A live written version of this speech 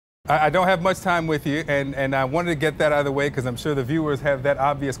I don't have much time with you, and I wanted to get that out of the way because I'm sure the viewers have that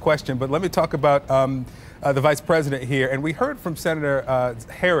obvious question. But let me talk about the vice president here. And we heard from Senator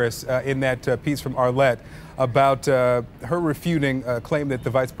Harris in that piece from Arlette about her refuting a claim that the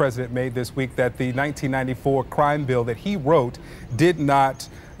vice president made this week that the 1994 crime bill that he wrote did not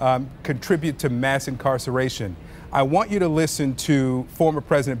contribute to mass incarceration. I want you to listen to former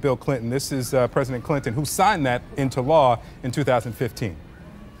President Bill Clinton. This is President Clinton, who signed that into law in 2015.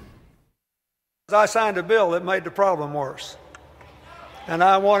 I signed a bill that made the problem worse, and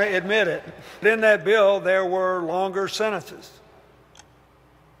I want to admit it. In that bill, there were longer sentences,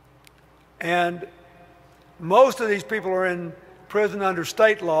 and most of these people are in prison under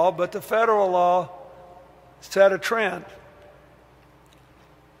state law, but the federal law set a trend,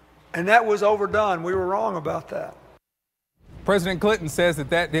 and that was overdone. We were wrong about that. President Clinton says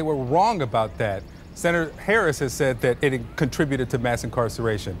that they were wrong about that. Senator Harris has said that it contributed to mass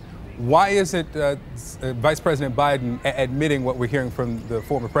incarceration. Why is it Vice President Biden admitting what we're hearing from the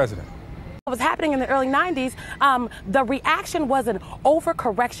former president? What was happening in the early 90s, the reaction was an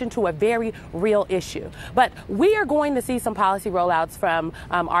overcorrection to a very real issue. But we are going to see some policy rollouts from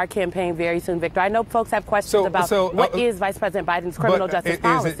our campaign very soon, Victor. I know folks have questions about what is Vice President Biden's criminal justice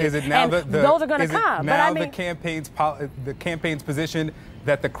policy. Is it now those are going to come. Now but I mean, the campaign's position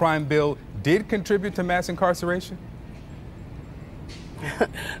that the crime bill did contribute to mass incarceration?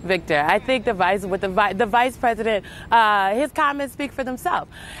 Victor, I think the vice president, his comments speak for themselves.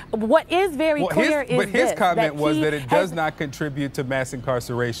 What is very clear is his comment was that it does not contribute to mass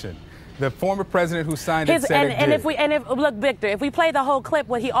incarceration. The former president who signed it said it did. Look, Victor, if we play the whole clip,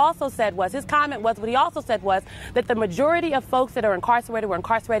 what he also said was, his comment was, what he also said was that the majority of folks that are incarcerated were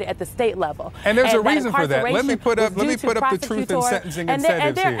incarcerated at the state level. And there's a reason for that. Let me put up the truth in sentencing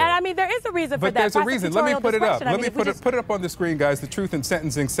incentives here. And I mean, there is a reason for that. But there's a reason. Let me put it up. Let me put it up on the screen, guys. The truth in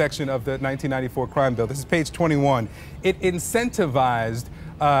sentencing section of the 1994 crime bill. This is page 21. It incentivized.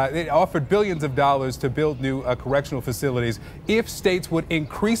 It offered billions of dollars to build new correctional facilities if states would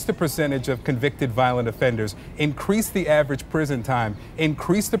increase the percentage of convicted violent offenders, increase the average prison time,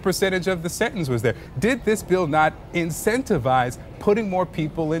 increase the percentage of the sentence was there. Did this bill not incentivize putting more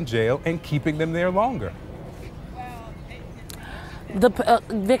people in jail and keeping them there longer?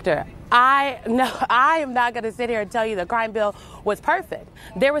 Victor, I am not going to sit here and tell you the crime bill was perfect.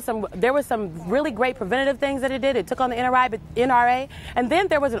 There were some really great preventative things that it did. It took on the NRA, and then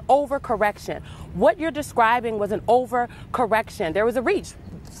there was an overcorrection. What you're describing was an overcorrection. There was a reach.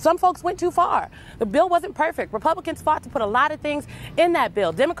 Some folks went too far. The bill wasn't perfect. Republicans fought to put a lot of things in that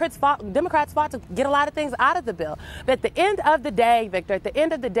bill. Democrats fought to get a lot of things out of the bill. But at the end of the day, Victor, at the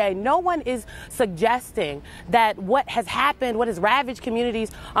end of the day, no one is suggesting that what has happened, what has ravaged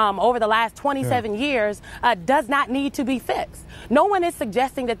communities over the last 27 years does not need to be fixed. No one is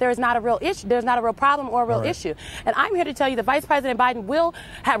suggesting that there's not a real issue, there's not a real problem or a real issue. And I'm here to tell you that Vice President Biden will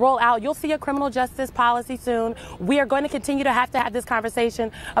roll out, you'll see a criminal justice policy soon. We are going to continue to have this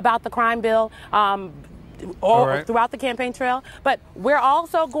conversation about the crime bill throughout the campaign trail. But we're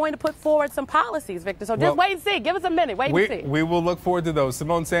also going to put forward some policies, Victor. So just wait and see. Give us a minute. Wait and see. We will look forward to those.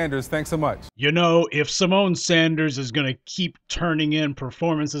 Simone Sanders, thanks so much. You know, if Simone Sanders is going to keep turning in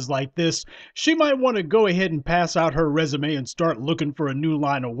performances like this, she might want to go ahead and pass out her resume and start looking for a new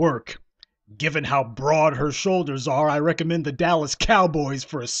line of work. Given how broad her shoulders are, I recommend the Dallas Cowboys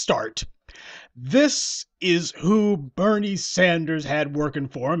for a start. This is who Bernie Sanders had working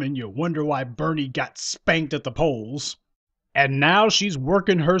for him, and you wonder why Bernie got spanked at the polls. And now she's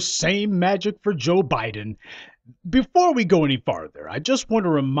working her same magic for Joe Biden. Before we go any farther, I just want to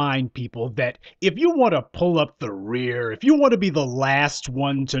remind people that if you want to pull up the rear, if you want to be the last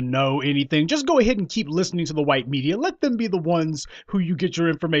one to know anything, just go ahead and keep listening to the white media. Let them be the ones who you get your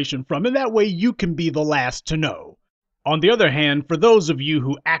information from, and that way you can be the last to know. On the other hand, for those of you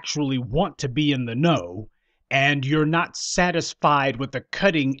who actually want to be in the know, and you're not satisfied with the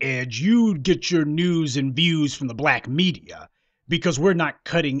cutting edge, you get your news and views from the black media. Because we're not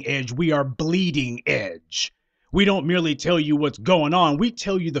cutting edge, we are bleeding edge. We don't merely tell you what's going on, we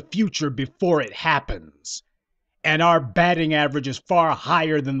tell you the future before it happens. And our batting average is far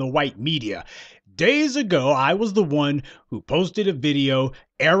higher than the white media. Days ago, I was the one who posted a video,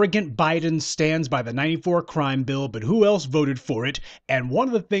 "Arrogant Biden stands by the 94 crime bill, but who else voted for it?" And one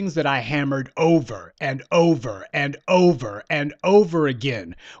of the things that I hammered over and over and over and over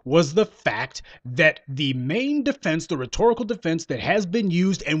again was the fact that the main defense, the rhetorical defense that has been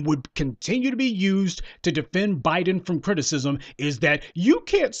used and would continue to be used to defend Biden from criticism is that you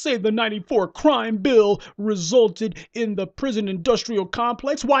can't say the 94 crime bill resulted in the prison industrial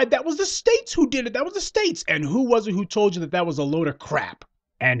complex. Why, that was the states who did it. That was the states. And who was it who told you that that was a load of crap?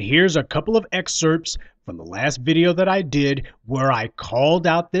 And here's a couple of excerpts from the last video that I did where I called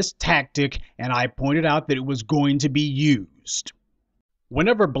out this tactic and I pointed out that it was going to be used.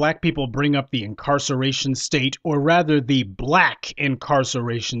 Whenever black people bring up the incarceration state, or rather the black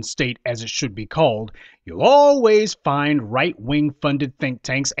incarceration state as it should be called, you'll always find right-wing funded think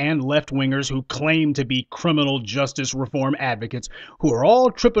tanks and left-wingers who claim to be criminal justice reform advocates who are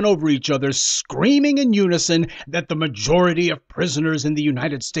all tripping over each other, screaming in unison that the majority of prisoners in the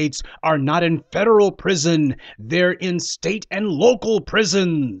United States are not in federal prison, they're in state and local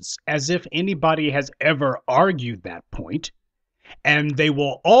prisons, as if anybody has ever argued that point. And they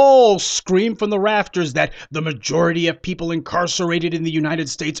will all scream from the rafters that the majority of people incarcerated in the United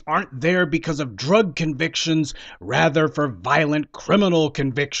States aren't there because of drug convictions, rather for violent criminal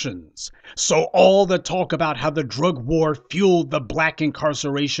convictions. So all the talk about how the drug war fueled the black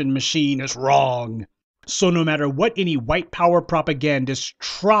incarceration machine is wrong. So no matter what any white power propagandists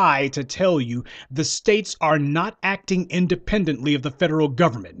try to tell you, the states are not acting independently of the federal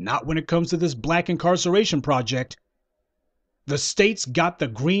government, not when it comes to this black incarceration project. The states got the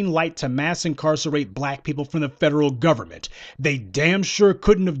green light to mass incarcerate black people from the federal government. They damn sure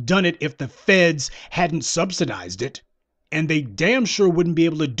couldn't have done it if the feds hadn't subsidized it. And they damn sure wouldn't be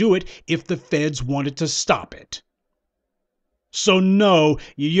able to do it if the feds wanted to stop it. So no,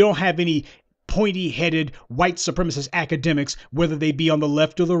 you don't have any pointy-headed white supremacist academics, whether they be on the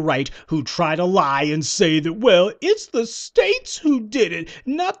left or the right, who try to lie and say that, well, it's the states who did it,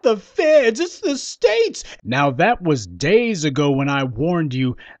 not the feds, it's the states. Now, that was days ago when I warned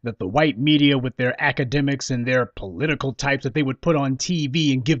you that the white media with their academics and their political types that they would put on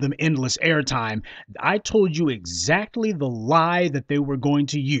TV and give them endless airtime, I told you exactly the lie that they were going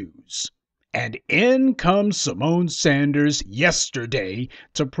to use. And in comes Simone Sanders yesterday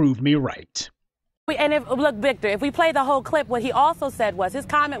to prove me right. And look, Victor, if we play the whole clip, what he also said was, his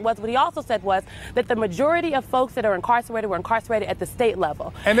comment was, what he also said was that the majority of folks that are incarcerated were incarcerated at the state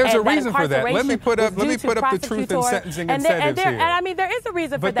level. And there's a reason for that. Let me put up the truth in sentencing incentives here. And I mean, there is a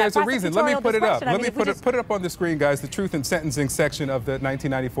reason for that. But there's a reason. Let me put it up. Let me put it up on the screen, guys. The truth in sentencing section of the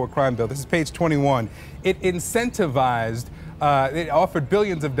 1994 crime bill. This is page 21. It incentivized. It offered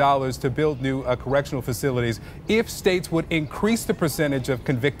billions of dollars to build new correctional facilities if states would increase the percentage of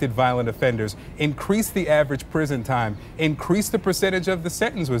convicted violent offenders, increase the average prison time, increase the percentage of the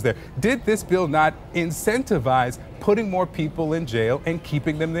sentence was there. Did this bill not incentivize putting more people in jail and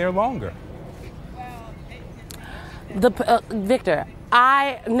keeping them there longer? Victor,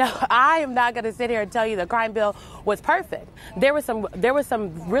 I am not going to sit here and tell you the crime bill was perfect. There were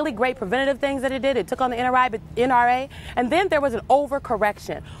some really great preventative things that it did. It took on the NRA, and then there was an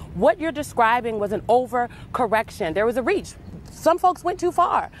overcorrection. What you're describing was an overcorrection. There was a reach. Some folks went too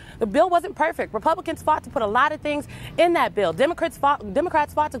far. The bill wasn't perfect. Republicans fought to put a lot of things in that bill. Democrats fought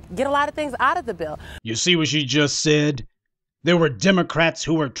to get a lot of things out of the bill. You see what she just said? There were Democrats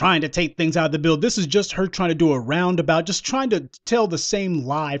who were trying to take things out of the bill. This is just her trying to do a roundabout, just trying to tell the same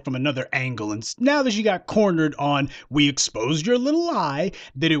lie from another angle. And now that she got cornered on, we exposed your little lie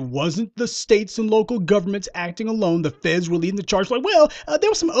that it wasn't the states and local governments acting alone. The feds were leading the charge. Like, well, there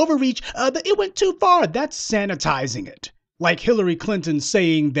was some overreach. It went too far. That's sanitizing it. Like Hillary Clinton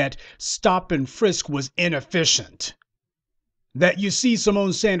saying that stop and frisk was inefficient. That you see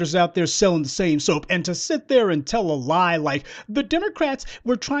Simone Sanders out there selling the same soap, and to sit there and tell a lie like the Democrats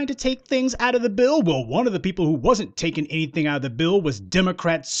were trying to take things out of the bill. Well, one of the people who wasn't taking anything out of the bill was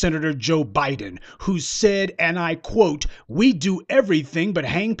Democrat Senator Joe Biden, who said, and I quote, "We do everything but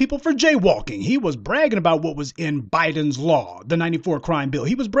hang people for jaywalking." He was bragging about what was in Biden's law, the 94 crime bill.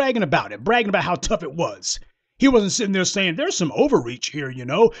 He was bragging about it, bragging about how tough it was. He wasn't sitting there saying, there's some overreach here, you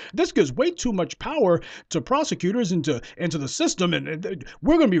know. This gives way too much power to prosecutors and to the system, and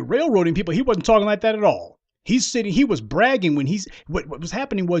we're going to be railroading people. He wasn't talking like that at all. He was bragging when what was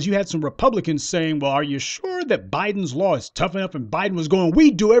happening was you had some Republicans saying, well, are you sure that Biden's law is tough enough? And Biden was going, we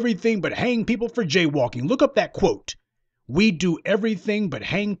do everything but hang people for jaywalking. Look up that quote. We do everything but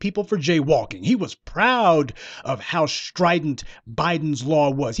hang people for jaywalking. He was proud of how strident Biden's law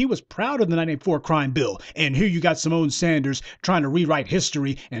was. He was proud of the 94 crime bill. And here you got Simone Sanders trying to rewrite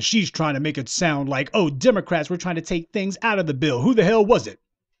history, and she's trying to make it sound like, oh, Democrats were trying to take things out of the bill. Who the hell was it?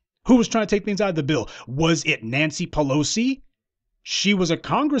 Who was trying to take things out of the bill? Was it Nancy Pelosi? She was a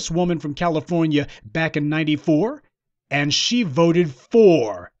congresswoman from California back in 94, and she voted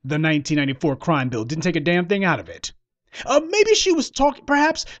for the 1994 crime bill. Didn't take a damn thing out of it. Maybe she was talking,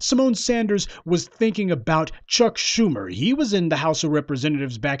 perhaps Simone Sanders was thinking about Chuck Schumer. He was in the House of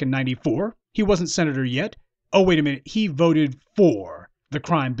Representatives back in 94. He wasn't senator yet. Oh, wait a minute. He voted for the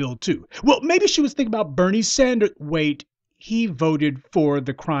crime bill too. Well, maybe she was thinking about Bernie Sanders. Wait, he voted for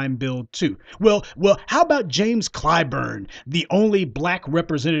the crime bill too. Well, how about James Clyburn, the only black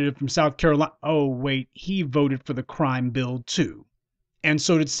representative from South Carolina? Oh, wait, he voted for the crime bill too. And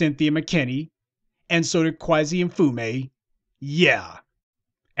so did Cynthia McKinney, and so did Kwesi Mfume. Yeah.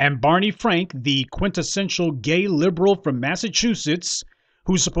 And Barney Frank, the quintessential gay liberal from Massachusetts,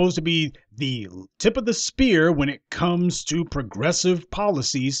 who's supposed to be the tip of the spear when it comes to progressive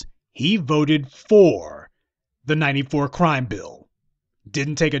policies, he voted for the 94 crime bill.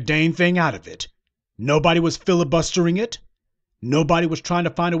 Didn't take a dang thing out of it. Nobody was filibustering it. Nobody was trying to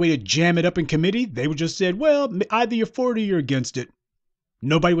find a way to jam it up in committee. They just said, well, either you're for it or you're against it.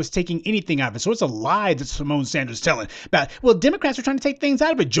 Nobody was taking anything out of it. So it's a lie that Simone Sanders is telling about, well, Democrats are trying to take things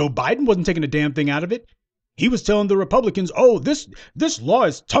out of it. Joe Biden wasn't taking a damn thing out of it. He was telling the Republicans, oh, this law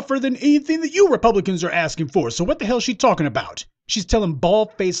is tougher than anything that you Republicans are asking for. So what the hell is she talking about? She's telling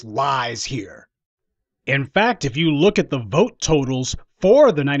bald-faced lies here. In fact, if you look at the vote totals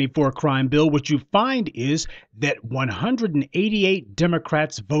for the 94 crime bill, what you find is that 188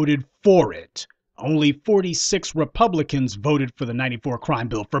 Democrats voted for it. Only 46 Republicans voted for the 94 crime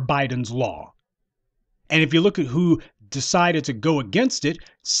bill, for Biden's law. And if you look at who decided to go against it,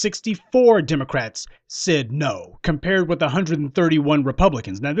 64 Democrats said no, compared with 131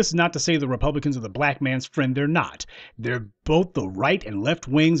 Republicans. Now, this is not to say the Republicans are the black man's friend. They're not. They're both the right and left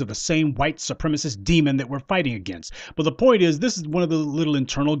wings of the same white supremacist demon that we're fighting against. But the point is, this is one of the little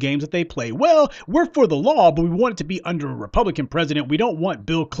internal games that they play. Well, we're for the law, but we want it to be under a Republican president. We don't want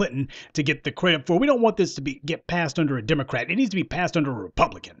Bill Clinton to get the credit for it. We don't want this to get passed under a Democrat. It needs to be passed under a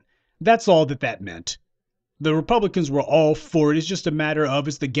Republican. That's all that meant. The Republicans were all for it. It's just a matter of,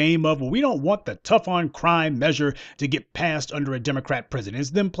 it's the game of, well, we don't want the tough on crime measure to get passed under a Democrat president.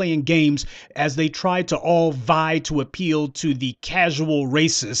 It's them playing games as they try to all vie to appeal to the casual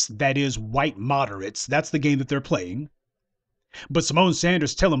racists, that is, white moderates. That's the game that they're playing. But Simone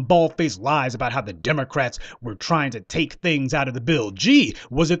Sanders telling bald-faced lies about how the Democrats were trying to take things out of the bill. Gee,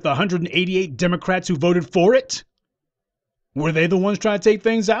 was it the 188 Democrats who voted for it? Were they the ones trying to take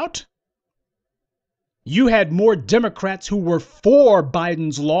things out? You had more Democrats who were for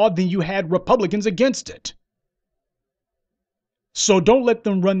Biden's law than you had Republicans against it. So don't let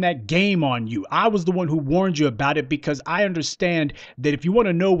them run that game on you. I was the one who warned you about it because I understand that if you want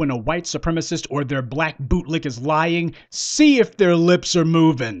to know when a white supremacist or their black bootlick is lying, see if their lips are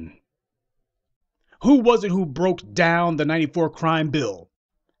moving. Who was it who broke down the 94 crime bill?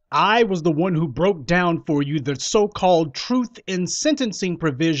 I was the one who broke down for you the so-called truth in sentencing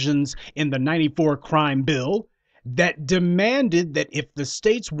provisions in the 94 crime bill that demanded that if the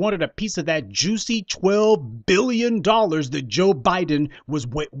states wanted a piece of that juicy $12 billion that Joe Biden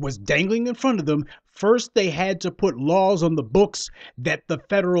was dangling in front of them, first they had to put laws on the books that the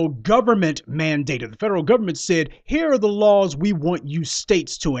federal government mandated. The federal government said, here are the laws we want you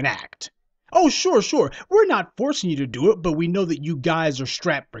states to enact. Oh, sure. We're not forcing you to do it, but we know that you guys are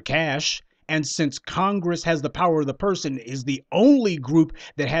strapped for cash. And since Congress has the power of the purse and is the only group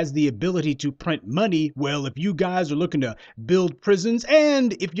that has the ability to print money, well, if you guys are looking to build prisons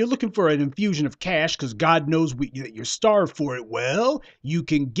and if you're looking for an infusion of cash, because God knows that you're starved for it, well, you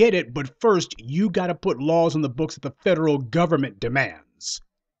can get it. But first, you got to put laws on the books that the federal government demands.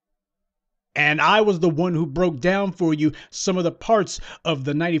 And I was the one who broke down for you some of the parts of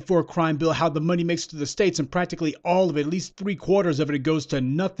the 94 crime bill, how the money makes it to the states, and practically all of it, at least 3/4 of it, goes to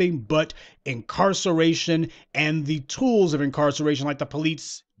nothing but incarceration and the tools of incarceration like the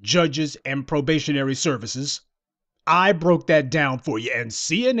police, judges, and probationary services. I broke that down for you, and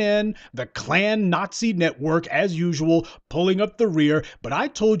CNN, the Klan Nazi network, as usual, pulling up the rear, but I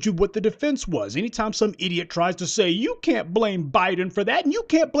told you what the defense was. Anytime some idiot tries to say, you can't blame Biden for that, and you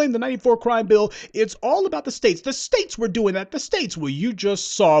can't blame the 94 crime bill, it's all about the states. The states were doing that. The states. Well, you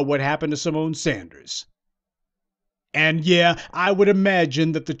just saw what happened to Simone Sanders. And yeah, I would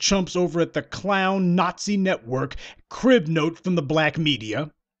imagine that the chumps over at the Clown Nazi network crib note from the black media.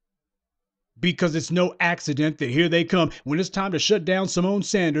 Because it's no accident that here they come. When it's time to shut down Simone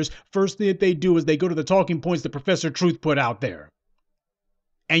Sanders, first thing that they do is they go to the talking points that Professor Truth put out there.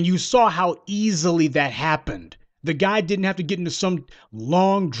 And you saw how easily that happened. The guy didn't have to get into some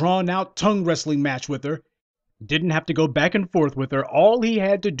long, drawn-out tongue wrestling match with her. Didn't have to go back and forth with her. All he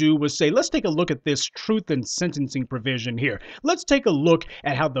had to do was say, let's take a look at this truth in sentencing provision here. Let's take a look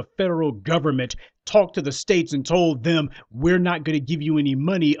at how the federal government talked to the states and told them, we're not going to give you any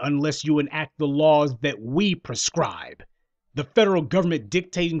money unless you enact the laws that we prescribe. The federal government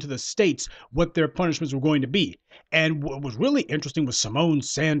dictating to the states what their punishments were going to be. And what was really interesting was Simone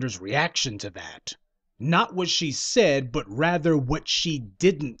Sanders' reaction to that. Not what she said, but rather what she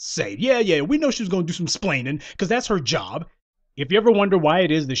didn't say. Yeah, we know she was going to do some splaining because that's her job. If you ever wonder why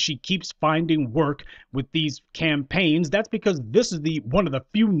it is that she keeps finding work with these campaigns, that's because this is one of the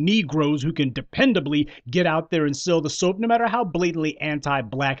few Negroes who can dependably get out there and sell the soap, no matter how blatantly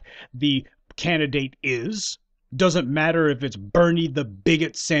anti-black the candidate is. Doesn't matter if it's Bernie the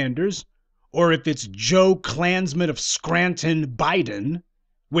bigot Sanders or if it's Joe Klansman of Scranton Biden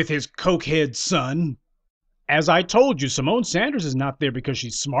with his cokehead son. As I told you, Simone Sanders is not there because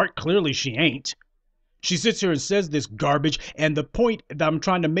she's smart. Clearly she ain't. She sits here and says this garbage, and the point that I'm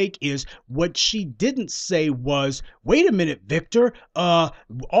trying to make is what she didn't say was, wait a minute, Victor,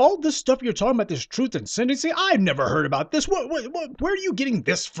 all this stuff you're talking about, this truth and sentencing, I've never heard about this. Where are you getting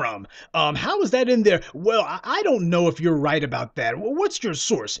this from? How is that in there? Well, I don't know if you're right about that. What's your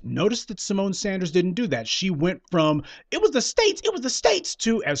source? Notice that Simone Sanders didn't do that. She went from, it was the states,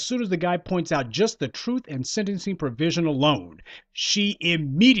 to, as soon as the guy points out just the truth and sentencing provision alone, she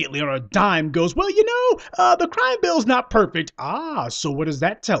immediately on a dime goes, well, you know, the crime bill's not perfect. So what does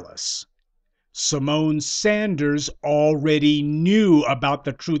that tell us? Simone Sanders already knew about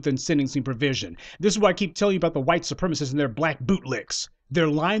the truth and sentencing provision. This is why I keep telling you about the white supremacists and their black bootlicks. They're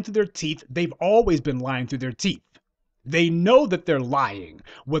lying through their teeth. They've always been lying through their teeth. They know that they're lying.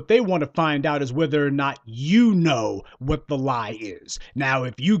 What they want to find out is whether or not you know what the lie is. Now,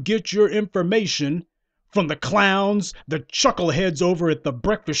 if you get your information from the clowns, the chuckleheads over at the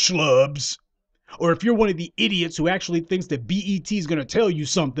breakfast schlubs, or if you're one of the idiots who actually thinks that BET is going to tell you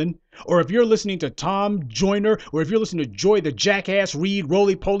something, or if you're listening to Tom Joyner, or if you're listening to Joy the Jackass Reed,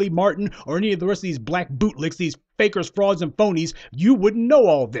 Roly Poly Martin, or any of the rest of these black bootlicks, these fakers, frauds, and phonies, you wouldn't know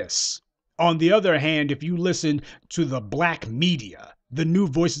all this. On the other hand, if you listen to the black media, the new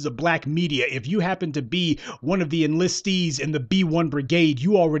voices of black media, if you happen to be one of the enlistees in the B1 Brigade,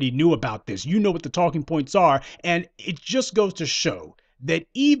 you already knew about this. You know what the talking points are, and it just goes to show that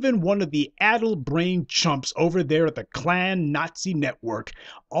even one of the addle-brained chumps over there at the Klan Nazi Network,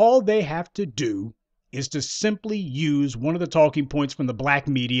 all they have to do is to simply use one of the talking points from the black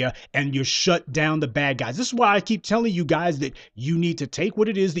media and you shut down the bad guys. This is why I keep telling you guys that you need to take what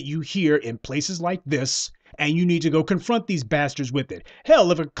it is that you hear in places like this and you need to go confront these bastards with it.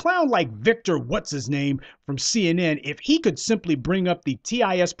 Hell, if a clown like Victor what's-his-name from CNN, if he could simply bring up the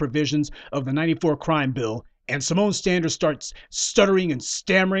TIS provisions of the 94 crime bill and Simone Sanders starts stuttering and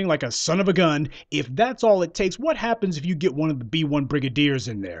stammering like a son of a gun, if that's all it takes, what happens if you get one of the B1 brigadiers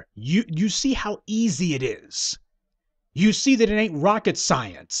in there? You see how easy it is. You see that it ain't rocket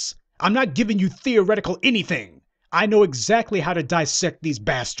science. I'm not giving you theoretical anything. I know exactly how to dissect these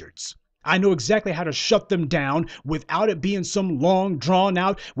bastards. I know exactly how to shut them down without it being some long drawn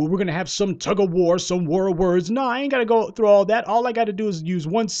out where we're going to have some tug of war, some war of words. No, I ain't got to go through all that. All I got to do is use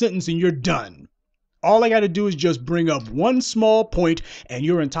one sentence and you're done. All I got to do is just bring up one small point and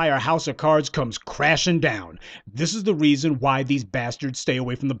your entire house of cards comes crashing down. This is the reason why these bastards stay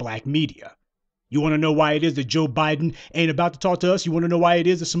away from the black media. You want to know why it is that Joe Biden ain't about to talk to us? You want to know why it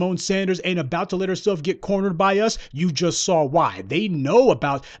is that Simone Sanders ain't about to let herself get cornered by us? You just saw why. They know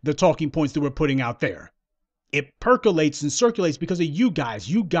about the talking points that we're putting out there. It percolates and circulates because of you guys.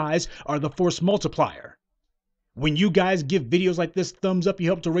 You guys are the force multiplier. When you guys give videos like this thumbs up, you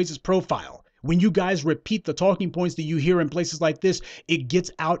help to raise its profile. When you guys repeat the talking points that you hear in places like this, it gets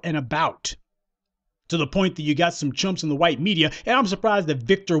out and about. To the point that you got some chumps in the white media, and I'm surprised that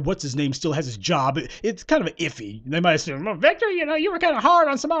Victor, what's-his-name, still has his job. It's kind of iffy. They might say, well, Victor, you know, you were kind of hard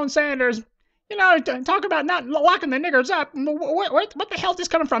on Simone Sanders. You know, talk about not locking the niggers up. What the hell is this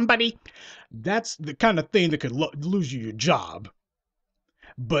coming from, buddy? That's the kind of thing that could lose you your job.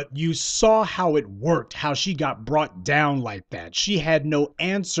 But you saw how it worked, how she got brought down like that. She had no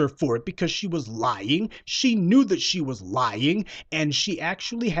answer for it because she was lying. She knew that she was lying, and she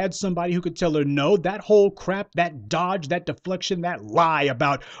actually had somebody who could tell her, no, that whole crap, that dodge, that deflection, that lie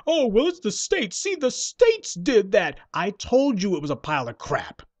about, oh, well, it's the states. See, the states did that. I told you it was a pile of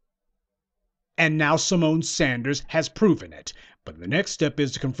crap. And now Simone Sanders has proven it. But the next step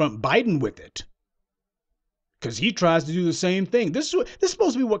is to confront Biden with it. Because he tries to do the same thing. This is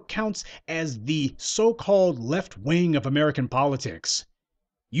supposed to be what counts as the so-called left wing of American politics.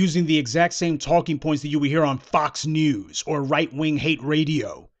 Using the exact same talking points that you would hear on Fox News or right-wing hate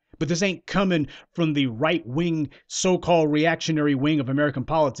radio. But this ain't coming from the right-wing so-called reactionary wing of American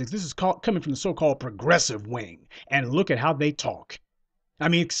politics. This is coming from the so-called progressive wing. And look at how they talk. I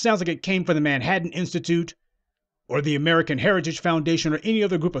mean, it sounds like it came from the Manhattan Institute, or the American Heritage Foundation, or any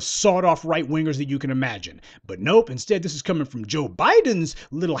other group of sawed-off right-wingers that you can imagine. But nope, instead this is coming from Joe Biden's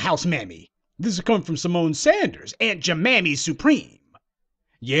little house mammy. This is coming from Simone Sanders, Aunt Jamammy Supreme.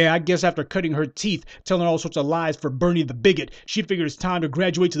 Yeah, I guess after cutting her teeth, telling all sorts of lies for Bernie the bigot, she figured it's time to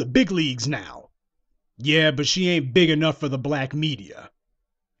graduate to the big leagues now. Yeah, but she ain't big enough for the black media.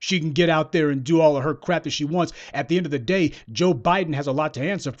 She can get out there and do all of her crap that she wants. At the end of the day, Joe Biden has a lot to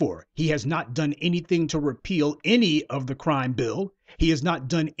answer for. He has not done anything to repeal any of the crime bill. He has not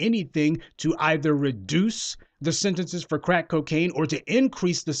done anything to either reduce the sentences for crack cocaine or to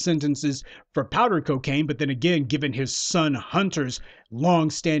increase the sentences for powder cocaine. But then again, given his son Hunter's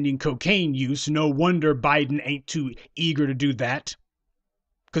long-standing cocaine use, no wonder Biden ain't too eager to do that.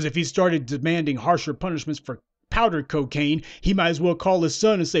 Because if he started demanding harsher punishments for powdered cocaine, he might as well call his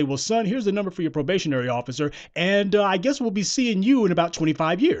son and say, well, son, here's the number for your probationary officer, and I guess we'll be seeing you in about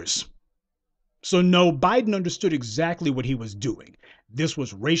 25 years. So no, Biden understood exactly what he was doing. This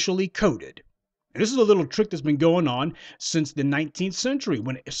was racially coded. And this is a little trick that's been going on since the 19th century.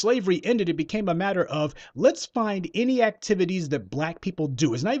 When slavery ended, it became a matter of, let's find any activities that black people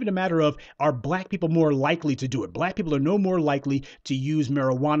do. It's not even a matter of, are black people more likely to do it? Black people are no more likely to use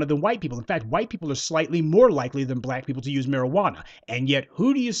marijuana than white people. In fact, white people are slightly more likely than black people to use marijuana. And yet,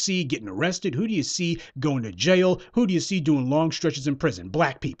 who do you see getting arrested? Who do you see going to jail? Who do you see doing long stretches in prison?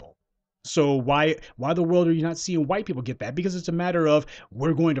 Black people. So why the world are you not seeing white people get that? Because it's a matter of,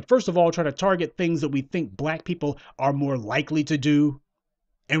 we're going to, first of all, try to target things that we think black people are more likely to do.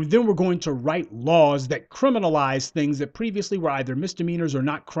 And then we're going to write laws that criminalize things that previously were either misdemeanors or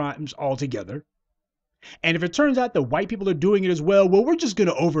not crimes altogether. And if it turns out that white people are doing it as well, well, we're just going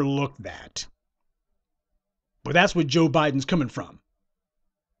to overlook that. But that's what Joe Biden's coming from.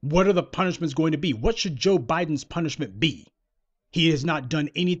 What are the punishments going to be? What should Joe Biden's punishment be? He has not done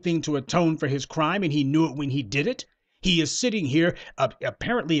anything to atone for his crime, and he knew it when he did it. He is sitting here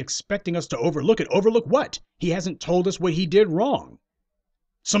apparently expecting us to overlook it. Overlook what? He hasn't told us what he did wrong.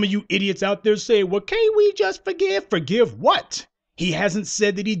 Some of you idiots out there say, well, can't we just forgive? Forgive what? He hasn't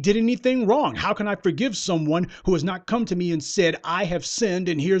said that he did anything wrong. How can I forgive someone who has not come to me and said, I have sinned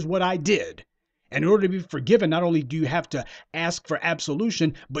and here's what I did? And in order to be forgiven, not only do you have to ask for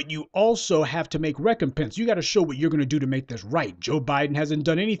absolution, but you also have to make recompense. You got to show what you're going to do to make this right. Joe Biden hasn't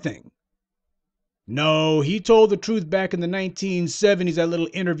done anything. No, he told the truth back in the 1970s, that little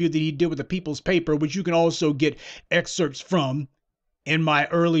interview that he did with the People's Paper, which you can also get excerpts from in my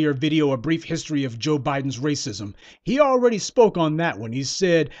earlier video, A Brief History of Joe Biden's Racism. He already spoke on that one. He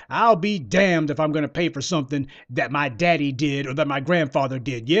said, I'll be damned if I'm going to pay for something that my daddy did or that my grandfather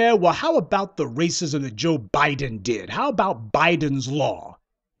did. Yeah, well, how about the racism that Joe Biden did? How about Biden's law?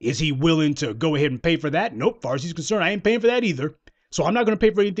 Is he willing to go ahead and pay for that? Nope, as far as he's concerned, I ain't paying for that either. So I'm not going to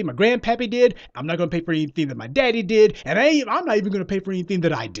pay for anything my grandpappy did. I'm not going to pay for anything that my daddy did. And I'm not even going to pay for anything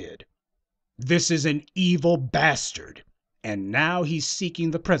that I did. This is an evil bastard. And now he's seeking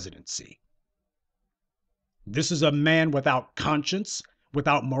the presidency. This is a man without conscience,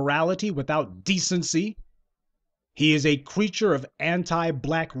 without morality, without decency. He is a creature of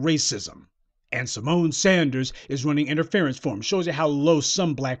anti-black racism. And Simone Sanders is running interference for him. Shows you how low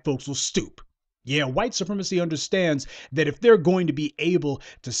some black folks will stoop. Yeah, white supremacy understands that if they're going to be able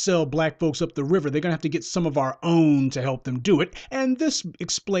to sell black folks up the river, they're going to have to get some of our own to help them do it. And this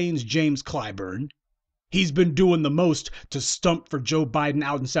explains James Clyburn. He's been doing the most to stump for Joe Biden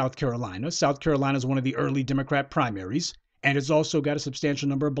out in South Carolina. South Carolina is one of the early Democrat primaries, and it's also got a substantial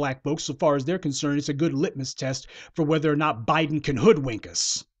number of black folks. So far as they're concerned, it's a good litmus test for whether or not Biden can hoodwink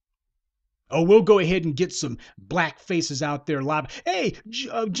us. Oh, we'll go ahead and get some black faces out there live. Hey,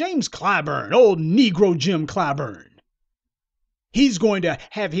 James Clyburn, old Negro Jim Clyburn. He's going to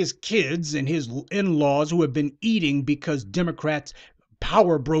have his kids and his in-laws who have been eating because Democrats,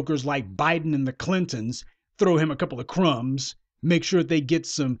 power brokers like Biden and the Clintons, throw him a couple of crumbs, make sure they get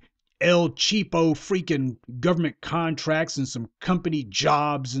some El Cheapo freaking government contracts and some company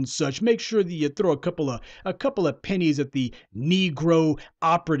jobs and such. Make sure that you throw a couple of pennies at the Negro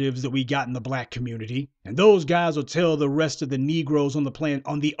operatives that we got in the black community. And those guys will tell the rest of the Negroes on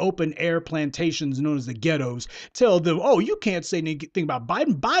the open air plantations known as the ghettos, tell them, oh, you can't say anything about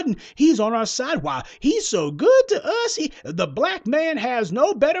Biden. Biden, he's on our side. Why? He's so good to us. The black man has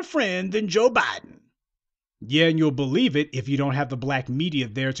no better friend than Joe Biden. Yeah, and you'll believe it if you don't have the black media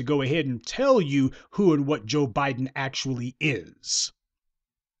there to go ahead and tell you who and what Joe Biden actually is.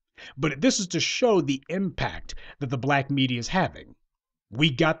 But this is to show the impact that the black media is having. We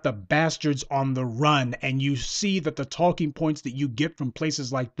got the bastards on the run, and you see that the talking points that you get from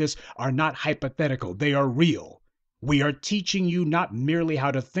places like this are not hypothetical. They are real. We are teaching you not merely how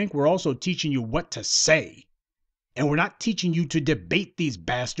to think, we're also teaching you what to say. And we're not teaching you to debate these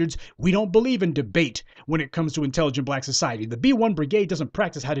bastards. We don't believe in debate when it comes to intelligent black society. The B1 Brigade doesn't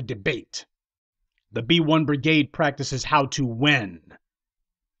practice how to debate. The B1 Brigade practices how to win.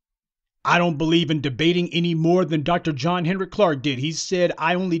 I don't believe in debating any more than Dr. John Henrik Clarke did. He said,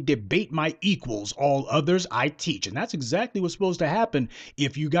 I only debate my equals. All others I teach. And that's exactly what's supposed to happen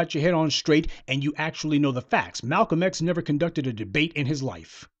if you got your head on straight and you actually know the facts. Malcolm X never conducted a debate in his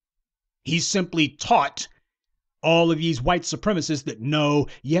life. He simply taught all of these white supremacists that, no,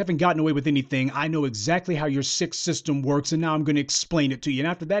 you haven't gotten away with anything. I know exactly how your sick system works, and now I'm going to explain it to you. And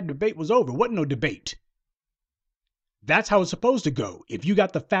after that debate was over, wasn't no debate. That's how it's supposed to go. If you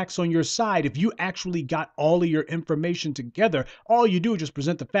got the facts on your side, if you actually got all of your information together, all you do is just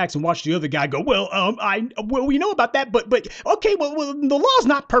present the facts and watch the other guy go, well, we know about that, but okay, well, the law's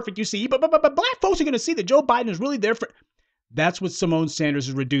not perfect, you see, but black folks are going to see that Joe Biden is really there for. That's what Simone Sanders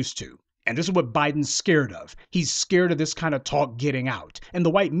is reduced to. And this is what Biden's scared of. He's scared of this kind of talk getting out. And the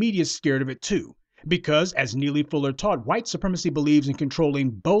white media is scared of it too. Because, as Neely Fuller taught, white supremacy believes in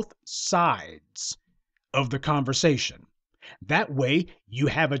controlling both sides of the conversation. That way, you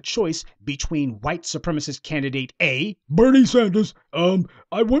have a choice between white supremacist candidate A, Bernie Sanders.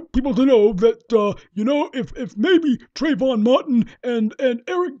 I want people to know that, if maybe Trayvon Martin and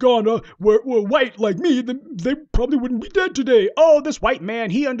Eric Garner were white like me, then they probably wouldn't be dead today. Oh, this white man,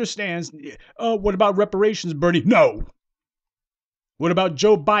 he understands. What about reparations, Bernie? No. What about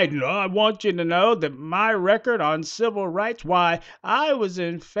Joe Biden? Oh, I want you to know that my record on civil rights, why, I was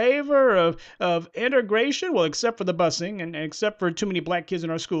in favor of integration, well, except for the busing and except for too many black kids in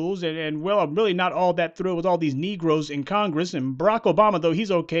our schools. And well, I'm really not all that thrilled with all these Negroes in Congress. And Barack Obama, though,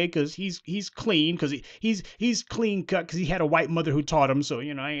 he's okay because he's clean, because he's clean cut because he had a white mother who taught him. So,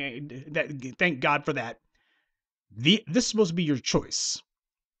 thank God for that. This is supposed to be your choice.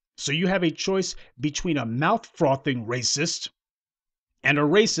 So you have a choice between a mouth-frothing racist and a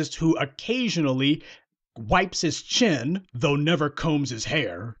racist who occasionally wipes his chin, though never combs his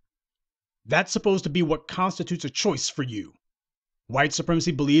hair. That's supposed to be what constitutes a choice for you. White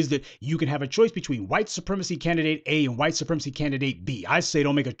supremacy believes that you can have a choice between white supremacy candidate A and white supremacy candidate B. I say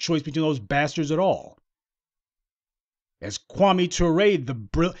don't make a choice between those bastards at all. As Kwame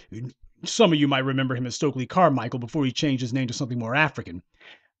Ture, some of you might remember him as Stokely Carmichael before he changed his name to something more African.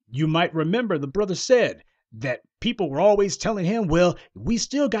 You might remember the brother said that people were always telling him, well, we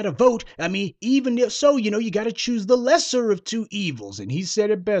still got to vote. I mean, even if so, you got to choose the lesser of two evils. And he said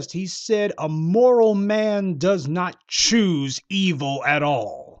it best. He said, a moral man does not choose evil at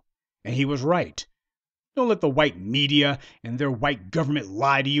all. And he was right. Don't let the white media and their white government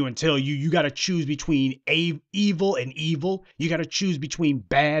lie to you and tell you got to choose between evil and evil. You got to choose between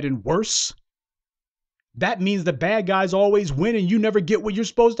bad and worse. That means the bad guys always win and you never get what you're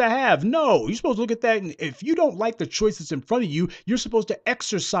supposed to have. No, you're supposed to look at that. And if you don't like the choice that's in front of you, you're supposed to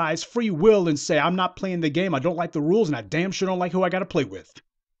exercise free will and say, I'm not playing the game. I don't like the rules and I damn sure don't like who I got to play with.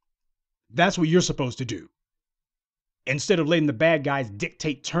 That's what you're supposed to do. Instead of letting the bad guys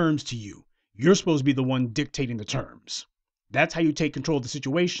dictate terms to you, you're supposed to be the one dictating the terms. That's how you take control of the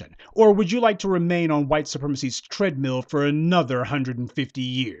situation. Or would you like to remain on white supremacy's treadmill for another 150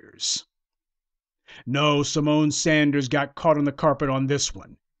 years? No, Simone Sanders got caught on the carpet on this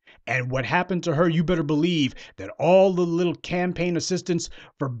one. And what happened to her, you better believe that all the little campaign assistants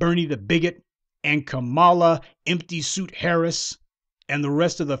for Bernie the bigot and Kamala Empty Suit Harris and the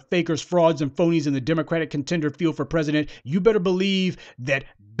rest of the fakers, frauds, and phonies in the Democratic contender field for president, you better believe that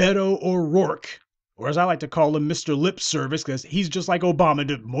Beto O'Rourke, or as I like to call him, Mr. Lip Service, because he's just like Obama,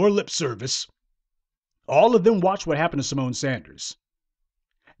 did more lip service. All of them watched what happened to Simone Sanders.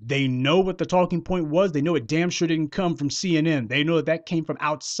 They know what the talking point was. They know it damn sure didn't come from CNN. They know that came from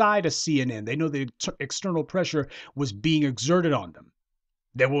outside of CNN. They know the external pressure was being exerted on them.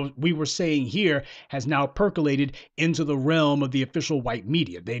 That what we were saying here has now percolated into the realm of the official white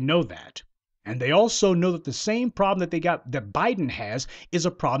media. They know that. And they also know that the same problem that Biden has is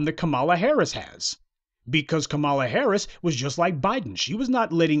a problem that Kamala Harris has. Because Kamala Harris was just like Biden. She was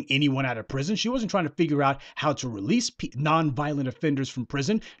not letting anyone out of prison. She wasn't trying to figure out how to release nonviolent offenders from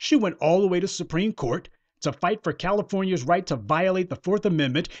prison. She went all the way to Supreme Court to fight for California's right to violate the Fourth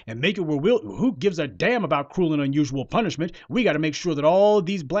Amendment and make it where who gives a damn about cruel and unusual punishment? We got to make sure that all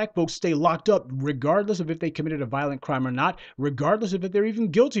these black folks stay locked up, regardless of if they committed a violent crime or not, regardless of if they're even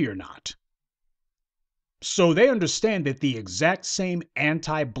guilty or not. So they understand that the exact same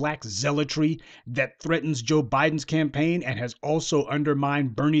anti-black zealotry that threatens Joe Biden's campaign and has also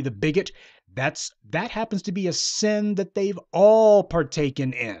undermined Bernie the bigot, that happens to be a sin that they've all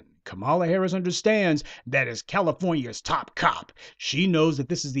partaken in. Kamala Harris understands that as California's top cop, she knows that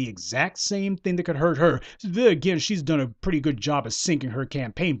this is the exact same thing that could hurt her. Again, she's done a pretty good job of sinking her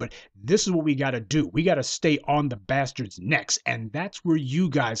campaign, but this is what we got to do. We got to stay on the bastards' necks, and that's where you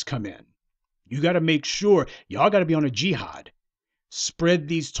guys come in. You got to make sure y'all got to be on a jihad. Spread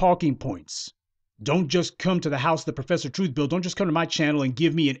these talking points. Don't just come to the house of the Professor Truth Bill. Don't just come to my channel and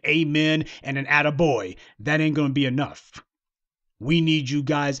give me an amen and an attaboy. That ain't going to be enough. We need you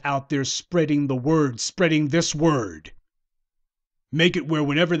guys out there spreading the word, spreading this word. Make it where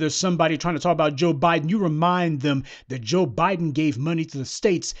whenever there's somebody trying to talk about Joe Biden, you remind them that Joe Biden gave money to the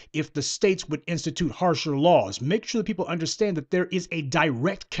states if the states would institute harsher laws. Make sure that people understand that there is a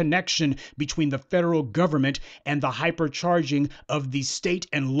direct connection between the federal government and the hypercharging of the state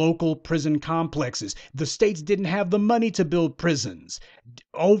and local prison complexes. The states didn't have the money to build prisons.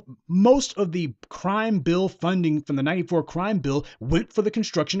 Most of the crime bill funding from the 94 crime bill went for the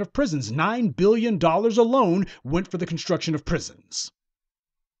construction of prisons. $9 billion alone went for the construction of prisons.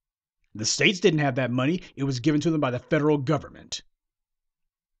 The states didn't have that money. It was given to them by the federal government.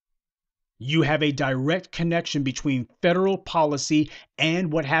 You have a direct connection between federal policy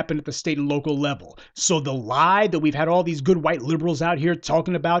and what happened at the state and local level. So the lie that we've had all these good white liberals out here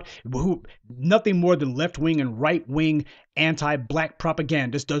talking about, who nothing more than left-wing and right-wing anti-black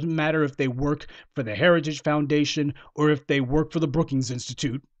propagandists, doesn't matter if they work for the Heritage Foundation or if they work for the Brookings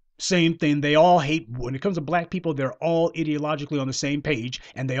Institute. Same thing. They all hate, when it comes to black people, they're all ideologically on the same page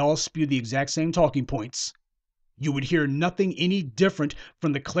and they all spew the exact same talking points. You would hear nothing any different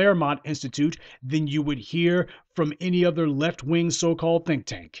from the Claremont Institute than you would hear from any other left-wing so-called think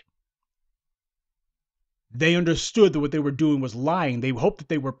tank. They understood that what they were doing was lying. They hoped that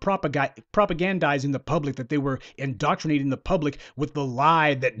they were propagandizing the public, that they were indoctrinating the public with the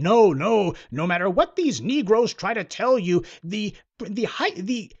lie that no matter what these Negroes try to tell you, the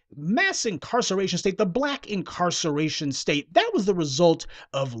mass incarceration state, the black incarceration state, that was the result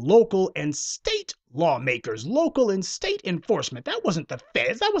of local and state lawmakers, local and state enforcement. That wasn't the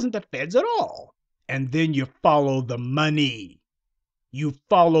feds. That wasn't the feds at all. And then you follow the money. You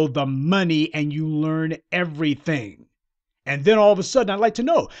follow the money and you learn everything. And then all of a sudden, I'd like to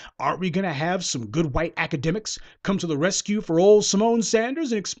know, aren't we going to have some good white academics come to the rescue for old Simone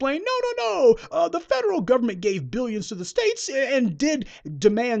Sanders and explain, no, the federal government gave billions to the states and did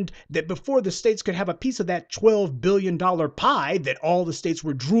demand that before the states could have a piece of that $12 billion pie that all the states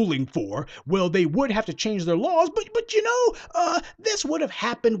were drooling for, well, they would have to change their laws, but this would have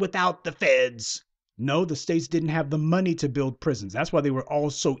happened without the feds. No, the states didn't have the money to build prisons. That's why they were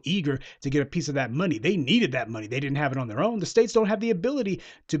all so eager to get a piece of that money. They needed that money. They didn't have it on their own. The states don't have the ability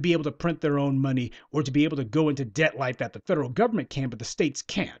to be able to print their own money or to be able to go into debt like that. The federal government can, but the states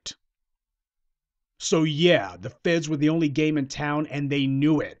can't. So yeah, the feds were the only game in town and they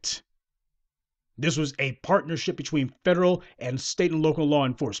knew it. This was a partnership between federal and state and local law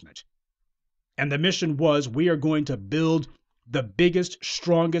enforcement. And the mission was, we are going to build the biggest,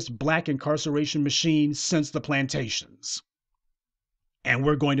 strongest black incarceration machine since the plantations. And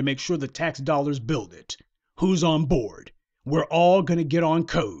we're going to make sure the tax dollars build it. Who's on board? We're all going to get on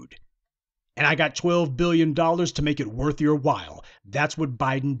code. And I got $12 billion to make it worth your while. That's what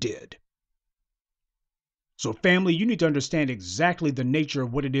Biden did. So family, you need to understand exactly the nature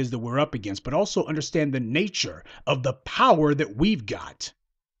of what it is that we're up against, but also understand the nature of the power that we've got.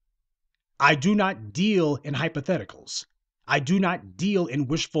 I do not deal in hypotheticals. I do not deal in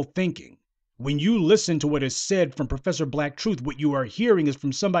wishful thinking. When you listen to what is said from Professor Black Truth, what you are hearing is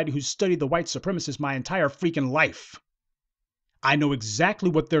from somebody who's studied the white supremacists my entire freaking life. I know exactly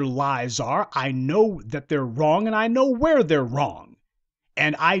what their lies are. I know that they're wrong, and I know where they're wrong.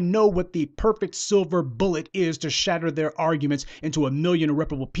 And I know what the perfect silver bullet is to shatter their arguments into a million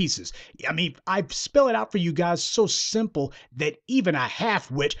irreparable pieces. I mean, I spell it out for you guys so simple that even a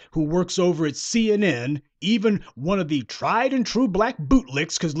half-wit who works over at CNN, even one of the tried and true black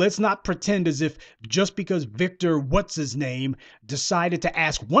bootlicks, because let's not pretend as if just because Victor what's-his-name decided to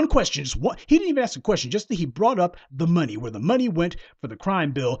ask one question, he didn't even ask a question, just that he brought up the money, where the money went for the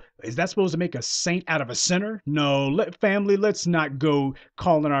crime bill. Is that supposed to make a saint out of a sinner? No, family, let's not go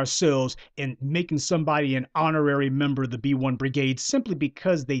calling ourselves and making somebody an honorary member of the B1 Brigade simply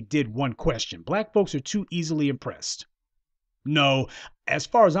because they did one question. Black folks are too easily impressed. No, as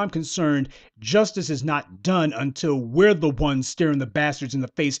far as I'm concerned, justice is not done until we're the ones staring the bastards in the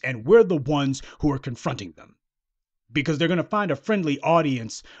face and we're the ones who are confronting them. Because they're going to find a friendly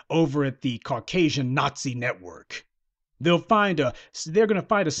audience over at the Caucasian Nazi network. They're going to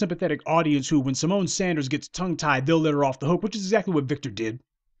find a sympathetic audience who, when Simone Sanders gets tongue-tied, they'll let her off the hook, which is exactly what Victor did.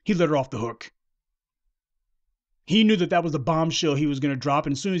 He let her off the hook. He knew that that was the bombshell he was going to drop.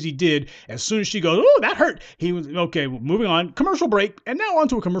 And as soon as he did, as soon as she goes, oh, that hurt, he was, okay, well, moving on. Commercial break. And now on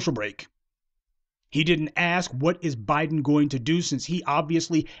to a commercial break. He didn't ask, what is Biden going to do, since he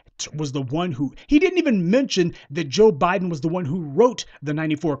obviously was the one who, he didn't even mention that Joe Biden was the one who wrote the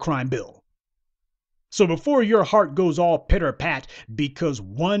 94 crime bill. So before your heart goes all pitter-pat because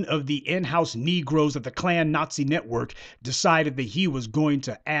one of the in-house Negroes at the Klan Nazi network decided that he was going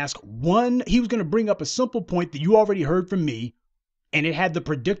to bring up a simple point that you already heard from me, and it had the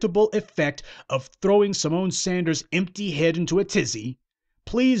predictable effect of throwing Simone Sanders' empty head into a tizzy,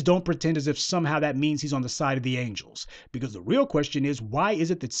 please don't pretend as if somehow that means he's on the side of the angels. Because the real question is, why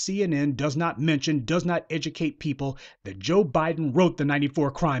is it that CNN does not educate people that Joe Biden wrote the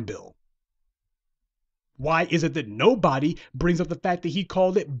 '94 crime bill? Why is it that nobody brings up the fact that he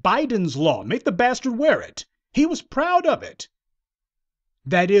called it Biden's law? Make the bastard wear it. He was proud of it.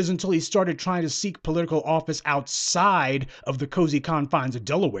 That is, until he started trying to seek political office outside of the cozy confines of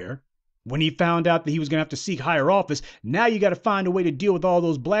Delaware. When he found out that he was going to have to seek higher office, now you got to find a way to deal with all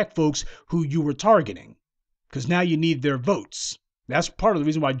those black folks who you were targeting, because now you need their votes. That's part of the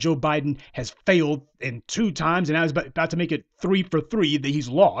reason why Joe Biden has failed in 2 times, and now he's about to make it 3 for 3 that he's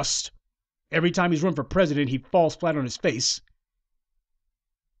lost. Every time he's run for president, he falls flat on his face.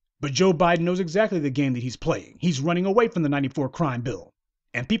 But Joe Biden knows exactly the game that he's playing. He's running away from the '94 crime bill.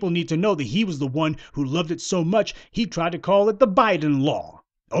 And people need to know that he was the one who loved it so much, he tried to call it the Biden law.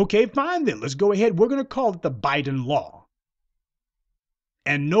 Okay, fine then. Let's go ahead. We're going to call it the Biden law.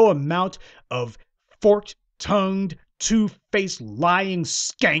 And no amount of forked-tongued, two-faced lying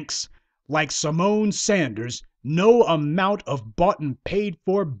skanks like Simone Sanders, no amount of bought and paid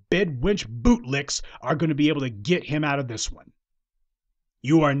for bedwench bootlicks are going to be able to get him out of this one.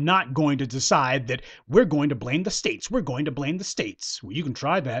 You are not going to decide that we're going to blame the states. We're going to blame the states. Well, you can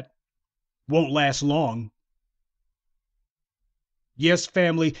try that. Won't last long. Yes,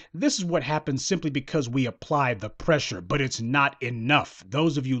 family, this is what happens simply because we apply the pressure, but it's not enough.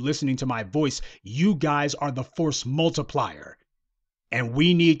 Those of you listening to my voice, you guys are the force multiplier, and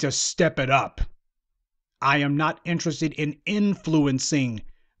we need to step it up. I am not interested in influencing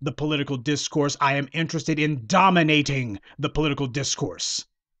the political discourse. I am interested in dominating the political discourse.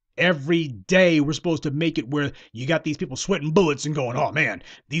 Every day we're supposed to make it where you got these people sweating bullets and going, oh man,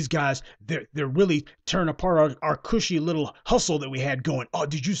 these guys, they're really tearing apart our cushy little hustle that we had going. Oh,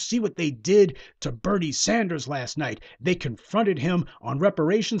 did you see what they did to Bernie Sanders last night? They confronted him on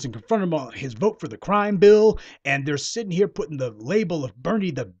reparations and confronted him on his vote for the crime bill. And they're sitting here putting the label of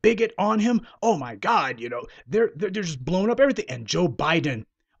Bernie the bigot on him. Oh my God, they're just blowing up everything. And Joe Biden,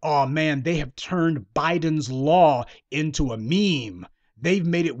 oh man, they have turned Biden's law into a meme. They've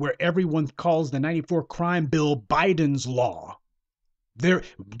made it where everyone calls the '94 crime bill Biden's law.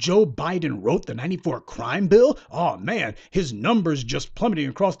 Joe Biden wrote the '94 crime bill? Oh man, his numbers just plummeting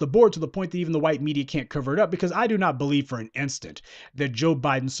across the board to the point that even the white media can't cover it up, because I do not believe for an instant that Joe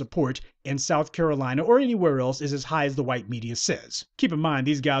Biden's support in South Carolina or anywhere else is as high as the white media says. Keep in mind,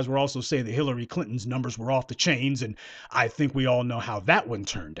 these guys were also saying that Hillary Clinton's numbers were off the chains, and I think we all know how that one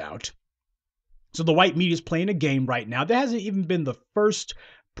turned out. So the white media is playing a game right now. There hasn't even been the first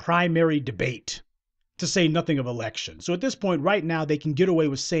primary debate, to say nothing of election. So at this point right now, they can get away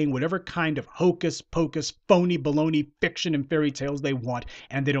with saying whatever kind of hocus pocus, phony baloney fiction and fairy tales they want,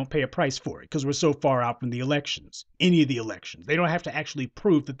 and they don't pay a price for it because we're so far out from the elections, any of the elections. They don't have to actually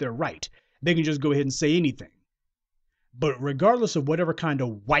prove that they're right. They can just go ahead and say anything. But regardless of whatever kind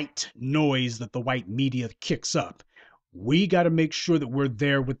of white noise that the white media kicks up, we got to make sure that we're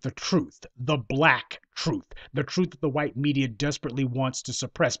there with the truth, the black truth, the truth that the white media desperately wants to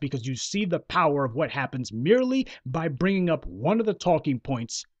suppress, because you see the power of what happens merely by bringing up one of the talking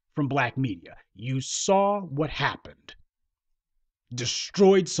points from black media. You saw what happened.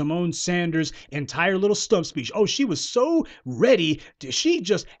 Destroyed Simone Sanders' entire little stump speech. Oh, she was so ready. She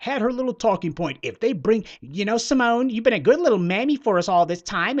just had her little talking point. If they bring, Simone, you've been a good little mammy for us all this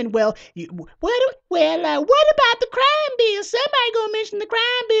time. And what about the crime bill? Somebody gonna mention the crime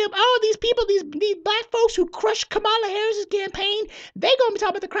bill. Oh, these people, these black folks who crushed Kamala Harris's campaign, they gonna be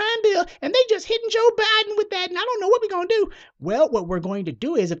talking about the crime bill, and they just hitting Joe Biden with that. And I don't know what we're gonna do. Well, what we're going to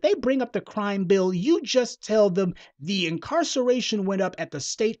do is, if they bring up the crime bill, you just tell them the incarceration went up at the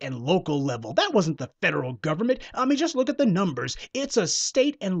state and local level. That wasn't the federal government. I mean, just look at the numbers. It's a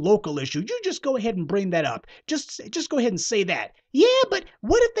state and local issue. You just go ahead and bring that up. Just go ahead and say that. Yeah, but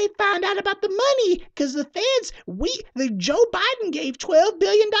what if they found out about the money? Because the feds, Joe Biden gave $12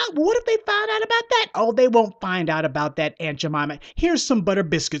 billion. What if they found out about that? Oh, they won't find out about that, Aunt Jemima. Here's some butter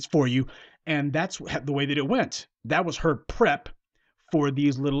biscuits for you. And that's the way that it went. That was her prep for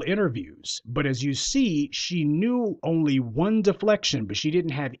these little interviews. But as you see, she knew only one deflection, but she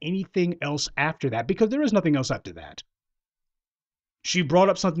didn't have anything else after that, because there is nothing else after that. She brought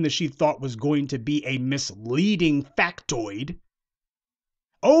up something that she thought was going to be a misleading factoid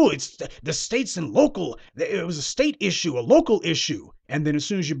Oh, it's the states and local. It was a state issue, a local issue. And then as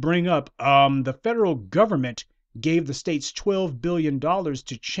soon as you bring up the federal government gave the states $12 billion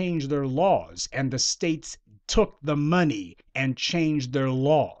to change their laws, and the states took the money and changed their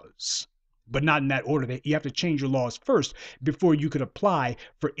laws. But not in that order. You have to change your laws first before you could apply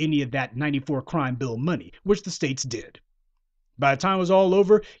for any of that 94 crime bill money, which the states did. By the time it was all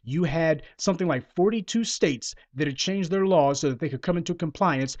over, you had something like 42 states that had changed their laws so that they could come into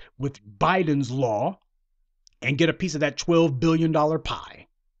compliance with Biden's law and get a piece of that $12 billion pie.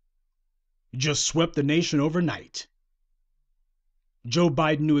 Just swept the nation overnight. Joe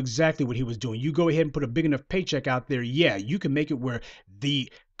Biden knew exactly what he was doing. You go ahead and put a big enough paycheck out there, yeah, you can make it where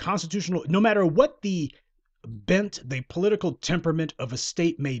the constitutional, no matter what the bent, the political temperament of a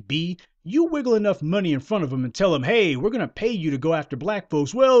state may be, you wiggle enough money in front of them and tell them, hey, we're going to pay you to go after black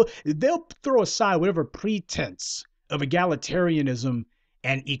folks. Well, they'll throw aside whatever pretense of egalitarianism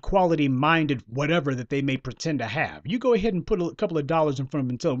and equality-minded whatever that they may pretend to have. You go ahead and put a couple of dollars in front of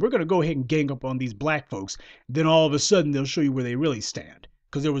them and tell them, we're going to go ahead and gang up on these black folks. Then all of a sudden, they'll show you where they really stand.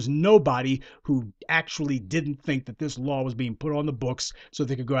 Because there was nobody who actually didn't think that this law was being put on the books so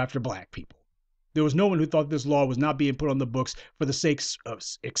they could go after black people. There was no one who thought this law was not being put on the books for the sake of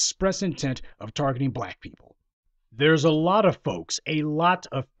express intent of targeting black people. There's a lot of folks, a lot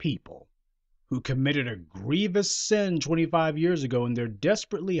of people who committed a grievous sin 25 years ago, and they're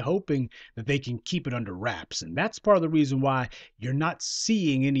desperately hoping that they can keep it under wraps. And that's part of the reason why you're not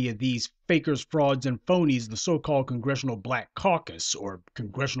seeing any of these fakers, frauds, and phonies, the so-called Congressional Black Caucus or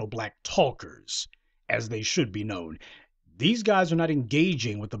Congressional Black Talkers, as they should be known. These guys are not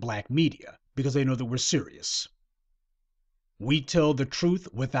engaging with the black media because they know that we're serious. We tell the truth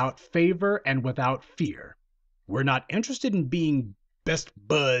without favor and without fear. We're not interested in being best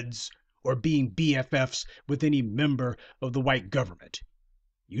buds or being BFFs with any member of the white government.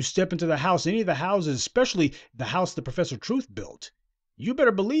 You step into the house, any of the houses, especially the house that Professor Truth built, you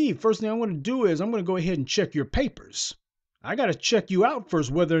better believe first thing I'm going to do is I'm going to go ahead and check your papers. I got to check you out first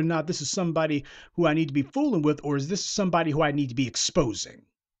whether or not this is somebody who I need to be fooling with, or is this somebody who I need to be exposing.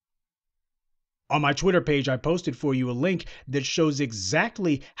 On my Twitter page, I posted for you a link that shows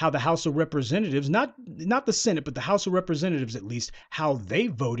exactly how the House of Representatives, not the Senate, but the House of Representatives at least, how they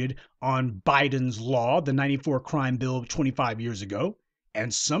voted on Biden's law, the 94 crime bill 25 years ago.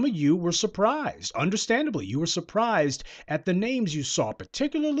 And some of you were surprised. Understandably, you were surprised at the names you saw,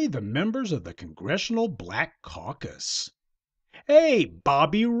 particularly the members of the Congressional Black Caucus. Hey,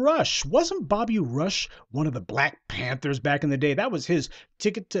 Bobby Rush. Wasn't Bobby Rush one of the Black Panthers back in the day? That was his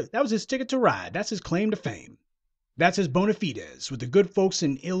ticket to ride. That's his claim to fame. That's his bona fides with the good folks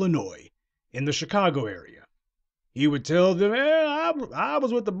in Illinois, in the Chicago area. He would tell them, I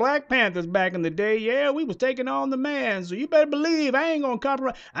was with the Black Panthers back in the day. Yeah, we was taking on the man. So you better believe I ain't going to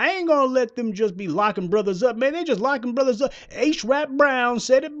compromise. I ain't going to let them just be locking brothers up. Man, they just locking brothers up. H. Rap Brown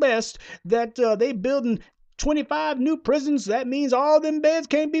said it best that they building 25 new prisons. That means all them beds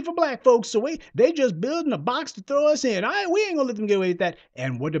can't be for black folks. So they just building a box to throw us in. We ain't gonna let them get away with that.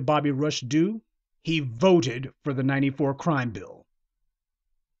 And what did Bobby Rush do? He voted for the 94 crime bill.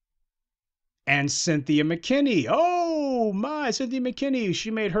 And Cynthia McKinney. Oh my, Cynthia McKinney.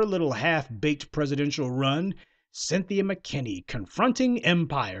 She made her little half-baked presidential run. Cynthia McKinney confronting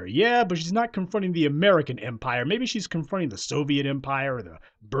empire. Yeah, but she's not confronting the American empire. Maybe she's confronting the Soviet empire or the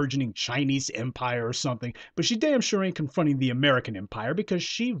burgeoning Chinese empire or something. But she damn sure ain't confronting the American empire because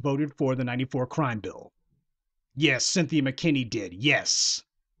she voted for the 94 crime bill. Yes, Cynthia McKinney did. Yes.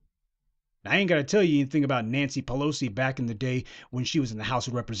 I ain't got to tell you anything about Nancy Pelosi back in the day when she was in the House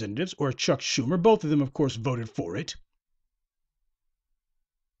of Representatives, or Chuck Schumer. Both of them, of course, voted for it.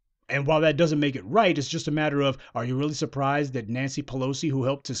 And while that doesn't make it right, it's just a matter of, are you really surprised that Nancy Pelosi, who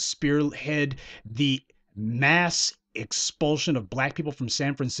helped to spearhead the mass expulsion of black people from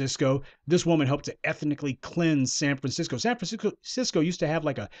San Francisco, this woman helped to ethnically cleanse San Francisco. San Francisco used to have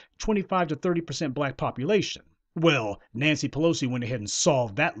like a 25 to 30% black population. Well, Nancy Pelosi went ahead and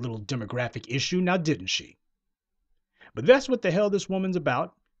solved that little demographic issue, now didn't she? But that's what the hell this woman's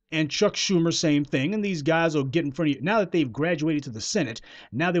about. And Chuck Schumer, same thing. And these guys will get in front of you. Now that they've graduated to the Senate,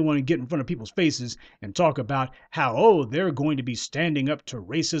 now they want to get in front of people's faces and talk about how, oh, they're going to be standing up to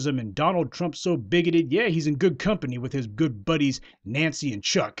racism and Donald Trump's so bigoted. Yeah, he's in good company with his good buddies, Nancy and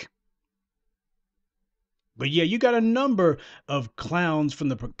Chuck. But yeah, you got a number of clowns from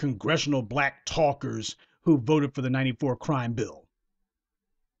the Congressional Black Talkers who voted for the 94 crime bill.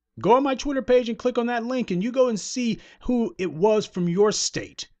 Go on my Twitter page and click on that link and you go and see who it was from your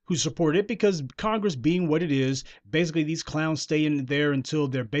state who supported it, because Congress being what it is, basically these clowns stay in there until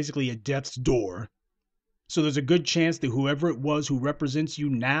they're basically at death's door. So there's a good chance that whoever it was who represents you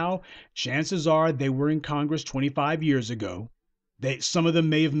now, chances are they were in Congress 25 years ago. Some of them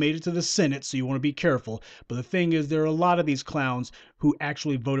may have made it to the Senate, so you want to be careful. But the thing is, there are a lot of these clowns who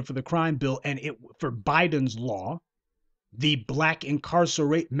actually voted for the crime bill, and for Biden's law, the black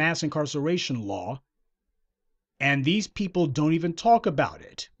mass incarceration law. And these people don't even talk about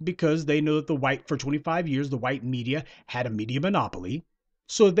it because they know that for 25 years, the white media had a media monopoly.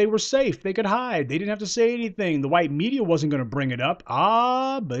 So they were safe. They could hide. They didn't have to say anything. The white media wasn't going to bring it up.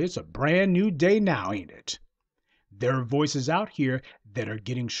 But it's a brand new day now, ain't it? There are voices out here that are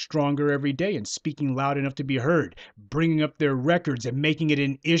getting stronger every day and speaking loud enough to be heard, bringing up their records and making it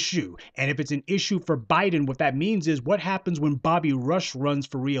an issue. And if it's an issue for Biden, what that means is what happens when Bobby Rush runs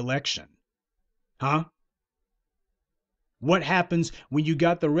for re-election? Huh? What happens when you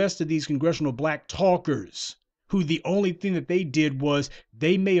got the rest of these congressional black talkers who the only thing that they did was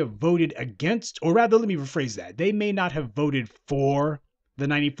they may have voted against, or rather, let me rephrase that. They may not have voted for the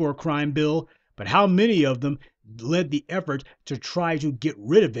 94 crime bill, but how many of them led the effort to try to get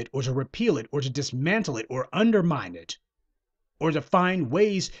rid of it or to repeal it or to dismantle it or undermine it or to find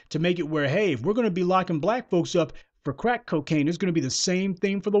ways to make it where, hey, if we're going to be locking black folks up for crack cocaine, it's going to be the same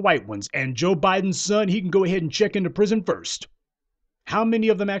thing for the white ones. And Joe Biden's son, he can go ahead and check into prison first. How many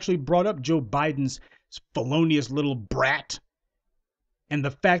of them actually brought up Joe Biden's felonious little brat and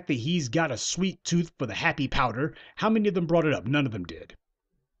the fact that he's got a sweet tooth for the happy powder? How many of them brought it up? None of them did.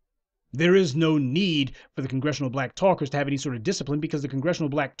 There is no need for the congressional black talkers to have any sort of discipline because the congressional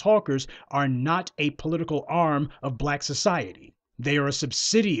black talkers are not a political arm of black society. They are a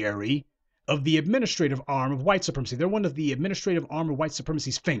subsidiary of the administrative arm of white supremacy. They're one of the administrative arm of white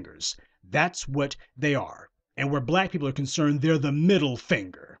supremacy's fingers. That's what they are. And where black people are concerned, they're the middle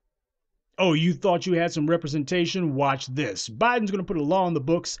finger. Oh, you thought you had some representation? Watch this. Biden's going to put a law in the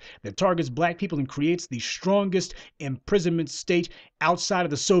books that targets black people and creates the strongest imprisonment state outside of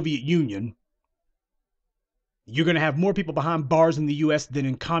the Soviet Union. You're going to have more people behind bars in the U.S. than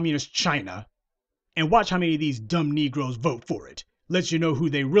in communist China. And watch how many of these dumb Negroes vote for it. Lets you know who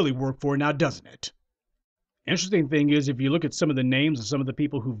they really work for now, doesn't it? Interesting thing is, if you look at some of the names of some of the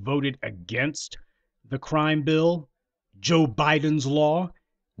people who voted against the crime bill, Joe Biden's law,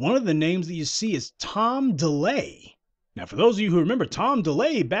 one of the names that you see is Tom DeLay. Now, for those of you who remember Tom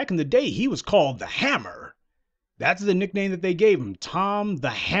DeLay, back in the day, he was called the Hammer. That's the nickname that they gave him, Tom the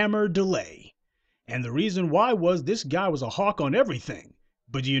Hammer DeLay. And the reason why was this guy was a hawk on everything.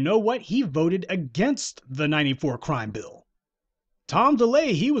 But do you know what? He voted against the 94 crime bill. Tom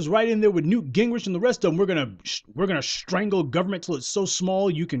DeLay, he was right in there with Newt Gingrich and the rest of them. We're gonna strangle government till it's so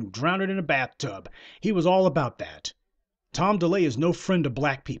small you can drown it in a bathtub. He was all about that. Tom DeLay is no friend of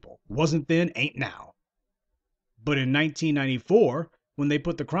black people. Wasn't then, ain't now. But in 1994, when they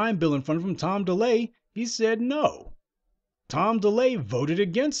put the crime bill in front of him, Tom DeLay, he said no. Tom DeLay voted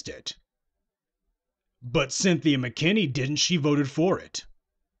against it. But Cynthia McKinney didn't. She voted for it.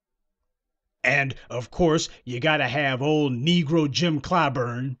 And, of course, you gotta have old Negro Jim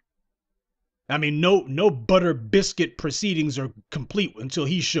Clyburn. I mean, no butter biscuit proceedings are complete until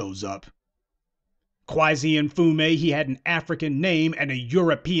he shows up. Kwasi Mfume, he had an African name and a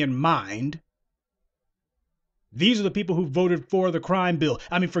European mind. These are the people who voted for the crime bill.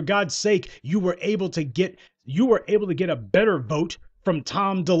 I mean, for God's sake, you were able to get a better vote from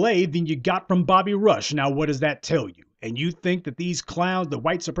Tom DeLay than you got from Bobby Rush. Now, what does that tell you? And you think that these clowns, the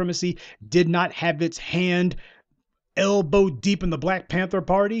white supremacy, did not have its hand elbow deep in the Black Panther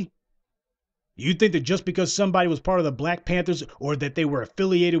Party? You think that just because somebody was part of the Black Panthers or that they were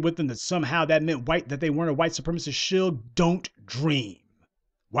affiliated with them, that somehow that meant that they weren't a white supremacist shield? Don't dream.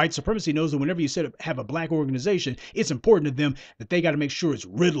 White supremacy knows that whenever you have a black organization, it's important to them that they got to make sure it's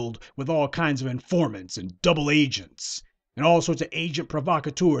riddled with all kinds of informants and double agents and all sorts of agent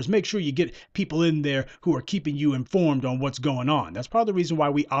provocateurs. Make sure you get people in there who are keeping you informed on what's going on. That's part of the reason why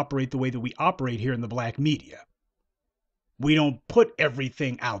we operate the way that we operate here in the black media. We don't put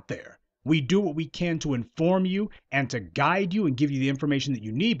everything out there. We do what we can to inform you and to guide you and give you the information that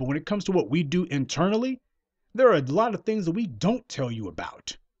you need. But when it comes to what we do internally, there are a lot of things that we don't tell you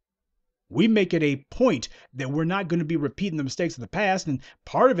about. We make it a point that we're not going to be repeating the mistakes of the past. And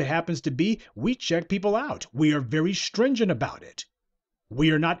part of it happens to be we check people out. We are very stringent about it.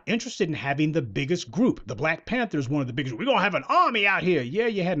 We are not interested in having the biggest group. The Black Panthers, one of the biggest. We're going to have an army out here. Yeah,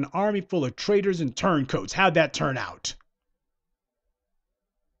 you had an army full of traitors and turncoats. How'd that turn out?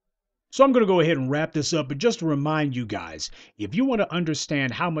 So I'm going to go ahead and wrap this up, but just to remind you guys, if you want to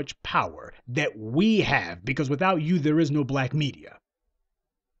understand how much power that we have, because without you, there is no black media.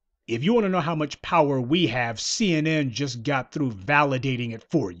 If you want to know how much power we have, CNN just got through validating it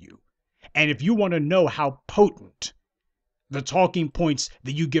for you. And if you want to know how potent the talking points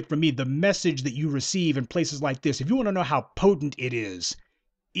that you get from me, the message that you receive in places like this, if you want to know how potent it is,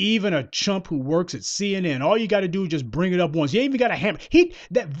 even a chump who works at CNN, all you got to do is just bring it up once. You ain't even got to hammer.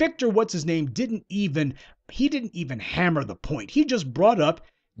 That Victor, what's his name, didn't even hammer the point. He just brought up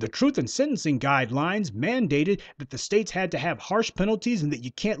the Truth in Sentencing guidelines mandated that the states had to have harsh penalties and that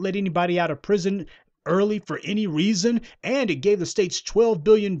you can't let anybody out of prison early for any reason, and it gave the states $12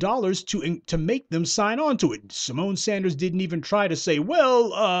 billion to make them sign on to it. Simone Sanders didn't even try to say,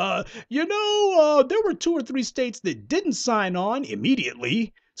 well, there were 2 or 3 states that didn't sign on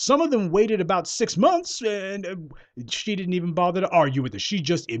immediately. Some of them waited about 6 months, and she didn't even bother to argue with it. She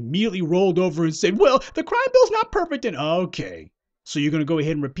just immediately rolled over and said, well, the crime bill's not perfect, and okay. So you're going to go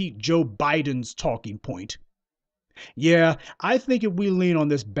ahead and repeat Joe Biden's talking point. Yeah, I think if we lean on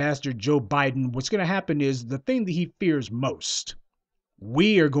this bastard Joe Biden, what's going to happen is the thing that he fears most.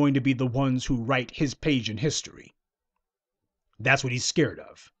 We are going to be the ones who write his page in history. That's what he's scared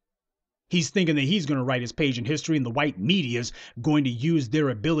of. He's thinking that he's going to write his page in history and the white media's going to use their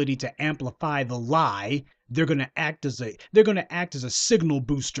ability to amplify the lie. They're going to act as a signal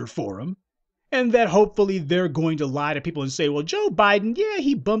booster for him. And that hopefully they're going to lie to people and say, well, Joe Biden, yeah,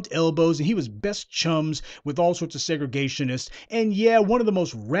 he bumped elbows and he was best chums with all sorts of segregationists. And yeah, one of the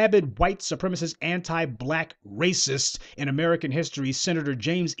most rabid white supremacist anti-black racists in American history, Senator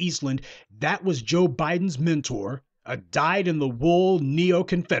James Eastland, that was Joe Biden's mentor, a dyed-in-the-wool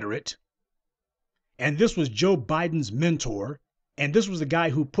neo-Confederate. And this was Joe Biden's mentor. And this was the guy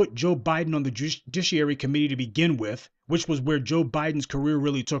who put Joe Biden on the Judiciary Committee to begin with, which was where Joe Biden's career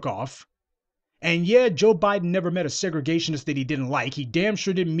really took off. And yeah, Joe Biden never met a segregationist that he didn't like. He damn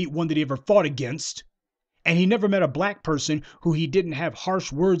sure didn't meet one that he ever fought against. And he never met a black person who he didn't have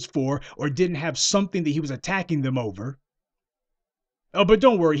harsh words for or didn't have something that he was attacking them over. Oh, but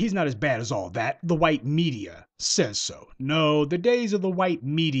don't worry, he's not as bad as all that. The white media says so. No, the days of the white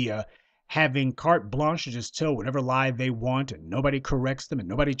media having carte blanche to just tell whatever lie they want and nobody corrects them and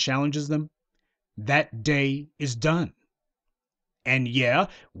nobody challenges them, that day is done. And yeah,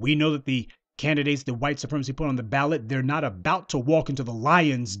 we know that the candidates that white supremacy put on the ballot, they're not about to walk into the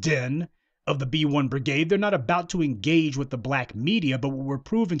lion's den of the B1 Brigade. They're not about to engage with the black media, but what we're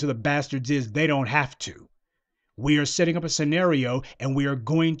proving to the bastards is they don't have to. We are setting up a scenario, and we are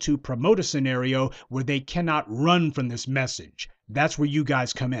going to promote a scenario where they cannot run from this message. That's where you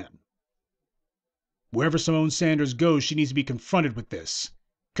guys come in. Wherever Simone Sanders goes, she needs to be confronted with this.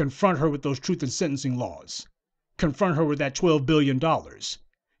 Confront her with those truth in sentencing laws. Confront her with that $12 billion.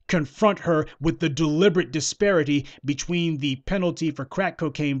 Confront her with the deliberate disparity between the penalty for crack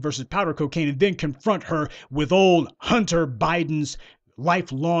cocaine versus powder cocaine, and then confront her with old Hunter Biden's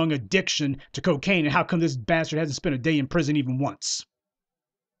lifelong addiction to cocaine and how come this bastard hasn't spent a day in prison even once.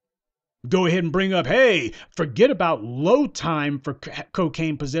 Go ahead and bring up, hey, forget about low time for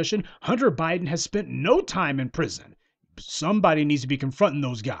cocaine possession. Hunter Biden has spent no time in prison. Somebody needs to be confronting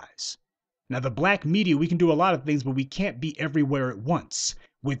those guys. Now, the black media, we can do a lot of things, but we can't be everywhere at once.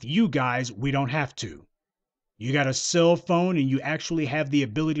 With you guys, we don't have to. You got a cell phone and you actually have the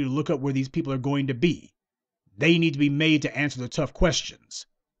ability to look up where these people are going to be. They need to be made to answer the tough questions.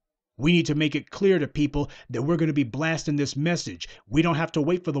 We need to make it clear to people that we're going to be blasting this message. We don't have to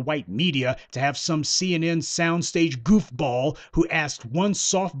wait for the white media to have some CNN soundstage goofball who asked one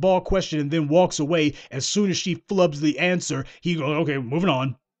softball question and then walks away. As soon as she flubs the answer, he goes, okay, moving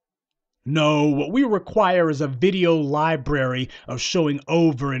on. No, what we require is a video library of showing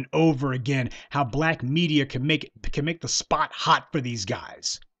over and over again how black media can make the spot hot for these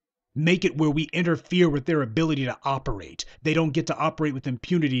guys. Make it where we interfere with their ability to operate. They don't get to operate with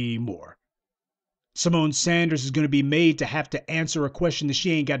impunity anymore. Simone Sanders is going to be made to have to answer a question that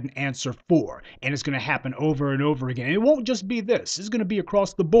she ain't got an answer for. And it's going to happen over and over again. And it won't just be this. It's going to be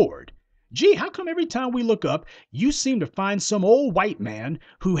across the board. Gee, how come every time we look up, you seem to find some old white man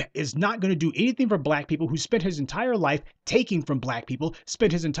who is not going to do anything for black people, who spent his entire life taking from black people,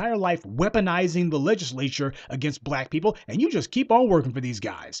 spent his entire life weaponizing the legislature against black people, and you just keep on working for these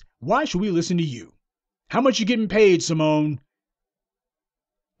guys. Why should we listen to you? How much you getting paid, Simone?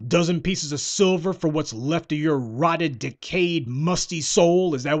 Dozen pieces of silver for what's left of your rotted, decayed, musty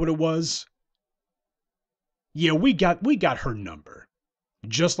soul? Is that what it was? Yeah, we got her number.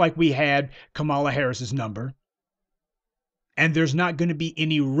 Just like we had Kamala Harris's number. And there's not going to be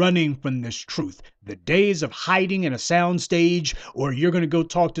any running from this truth. The days of hiding in a soundstage, or you're going to go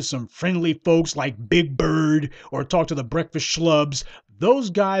talk to some friendly folks like Big Bird, or talk to the breakfast schlubs,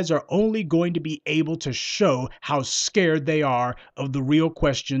 those guys are only going to be able to show how scared they are of the real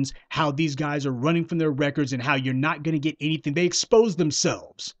questions, how these guys are running from their records, and how you're not going to get anything. They expose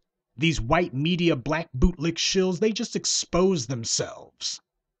themselves. These white media black bootlick shills, they just expose themselves.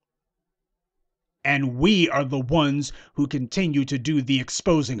 And we are the ones who continue to do the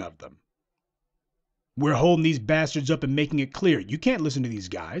exposing of them. We're holding these bastards up and making it clear, you can't listen to these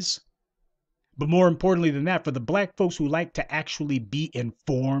guys. But more importantly than that, for the black folks who like to actually be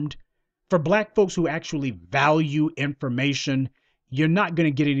informed, for black folks who actually value information, you're not going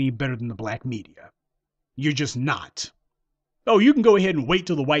to get any better than the black media. You're just not. Oh, you can go ahead and wait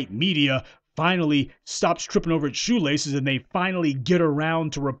till the white media finally stops tripping over its shoelaces and they finally get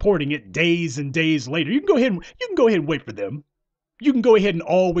around to reporting it days and days later. You can go ahead and wait for them. You can go ahead and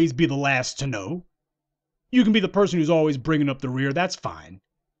always be the last to know. You can be the person who's always bringing up the rear. That's fine.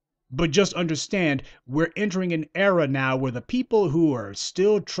 But just understand, we're entering an era now where the people who are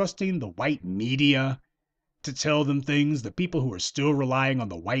still trusting the white media to tell them things, the people who are still relying on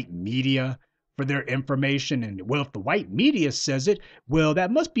the white media for their information, and well, if the white media says it, well,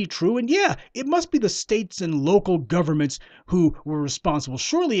 that must be true. And yeah, it must be the states and local governments who were responsible.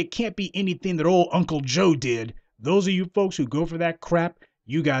 Surely it can't be anything that old Uncle Joe did. Those of you folks who go for that crap,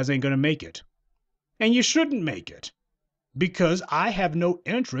 you guys ain't gonna make it. And you shouldn't make it. Because I have no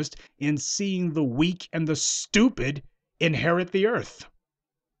interest in seeing the weak and the stupid inherit the earth.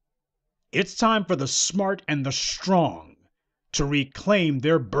 It's time for the smart and the strong to reclaim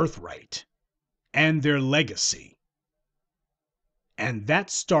their birthright and their legacy. And that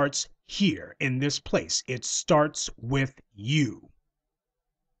starts here in this place. It starts with you.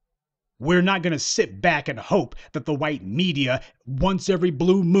 We're not going to sit back and hope that the white media, once every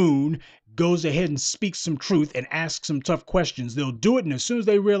blue moon, goes ahead and speaks some truth and asks some tough questions. They'll do it, and as soon as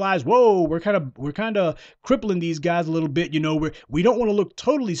they realize, whoa, we're kind of crippling these guys a little bit, we don't want to look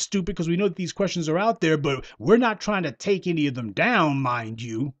totally stupid because we know that these questions are out there, but we're not trying to take any of them down, mind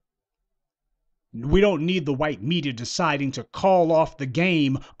you. We don't need the white media deciding to call off the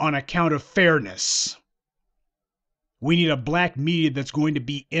game on account of fairness. We need a black media that's going to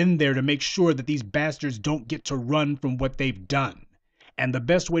be in there to make sure that these bastards don't get to run from what they've done. And the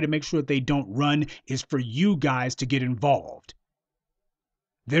best way to make sure that they don't run is for you guys to get involved.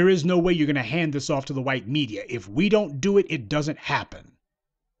 There is no way you're going to hand this off to the white media. If we don't do it, it doesn't happen.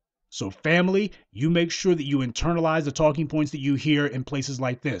 So family, you make sure that you internalize the talking points that you hear in places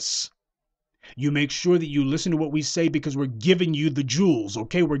like this. You make sure that you listen to what we say because we're giving you the jewels,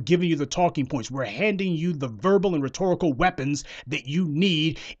 okay? We're giving you the talking points. We're handing you the verbal and rhetorical weapons that you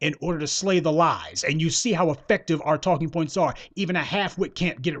need in order to slay the lies. And you see how effective our talking points are. Even a half-wit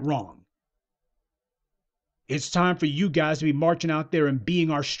can't get it wrong. It's time for you guys to be marching out there and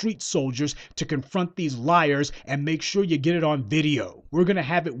being our street soldiers to confront these liars and make sure you get it on video. We're going to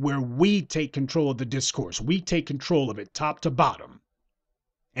have it where we take control of the discourse. We take control of it top to bottom.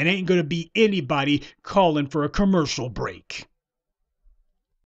 And ain't gonna be anybody calling for a commercial break.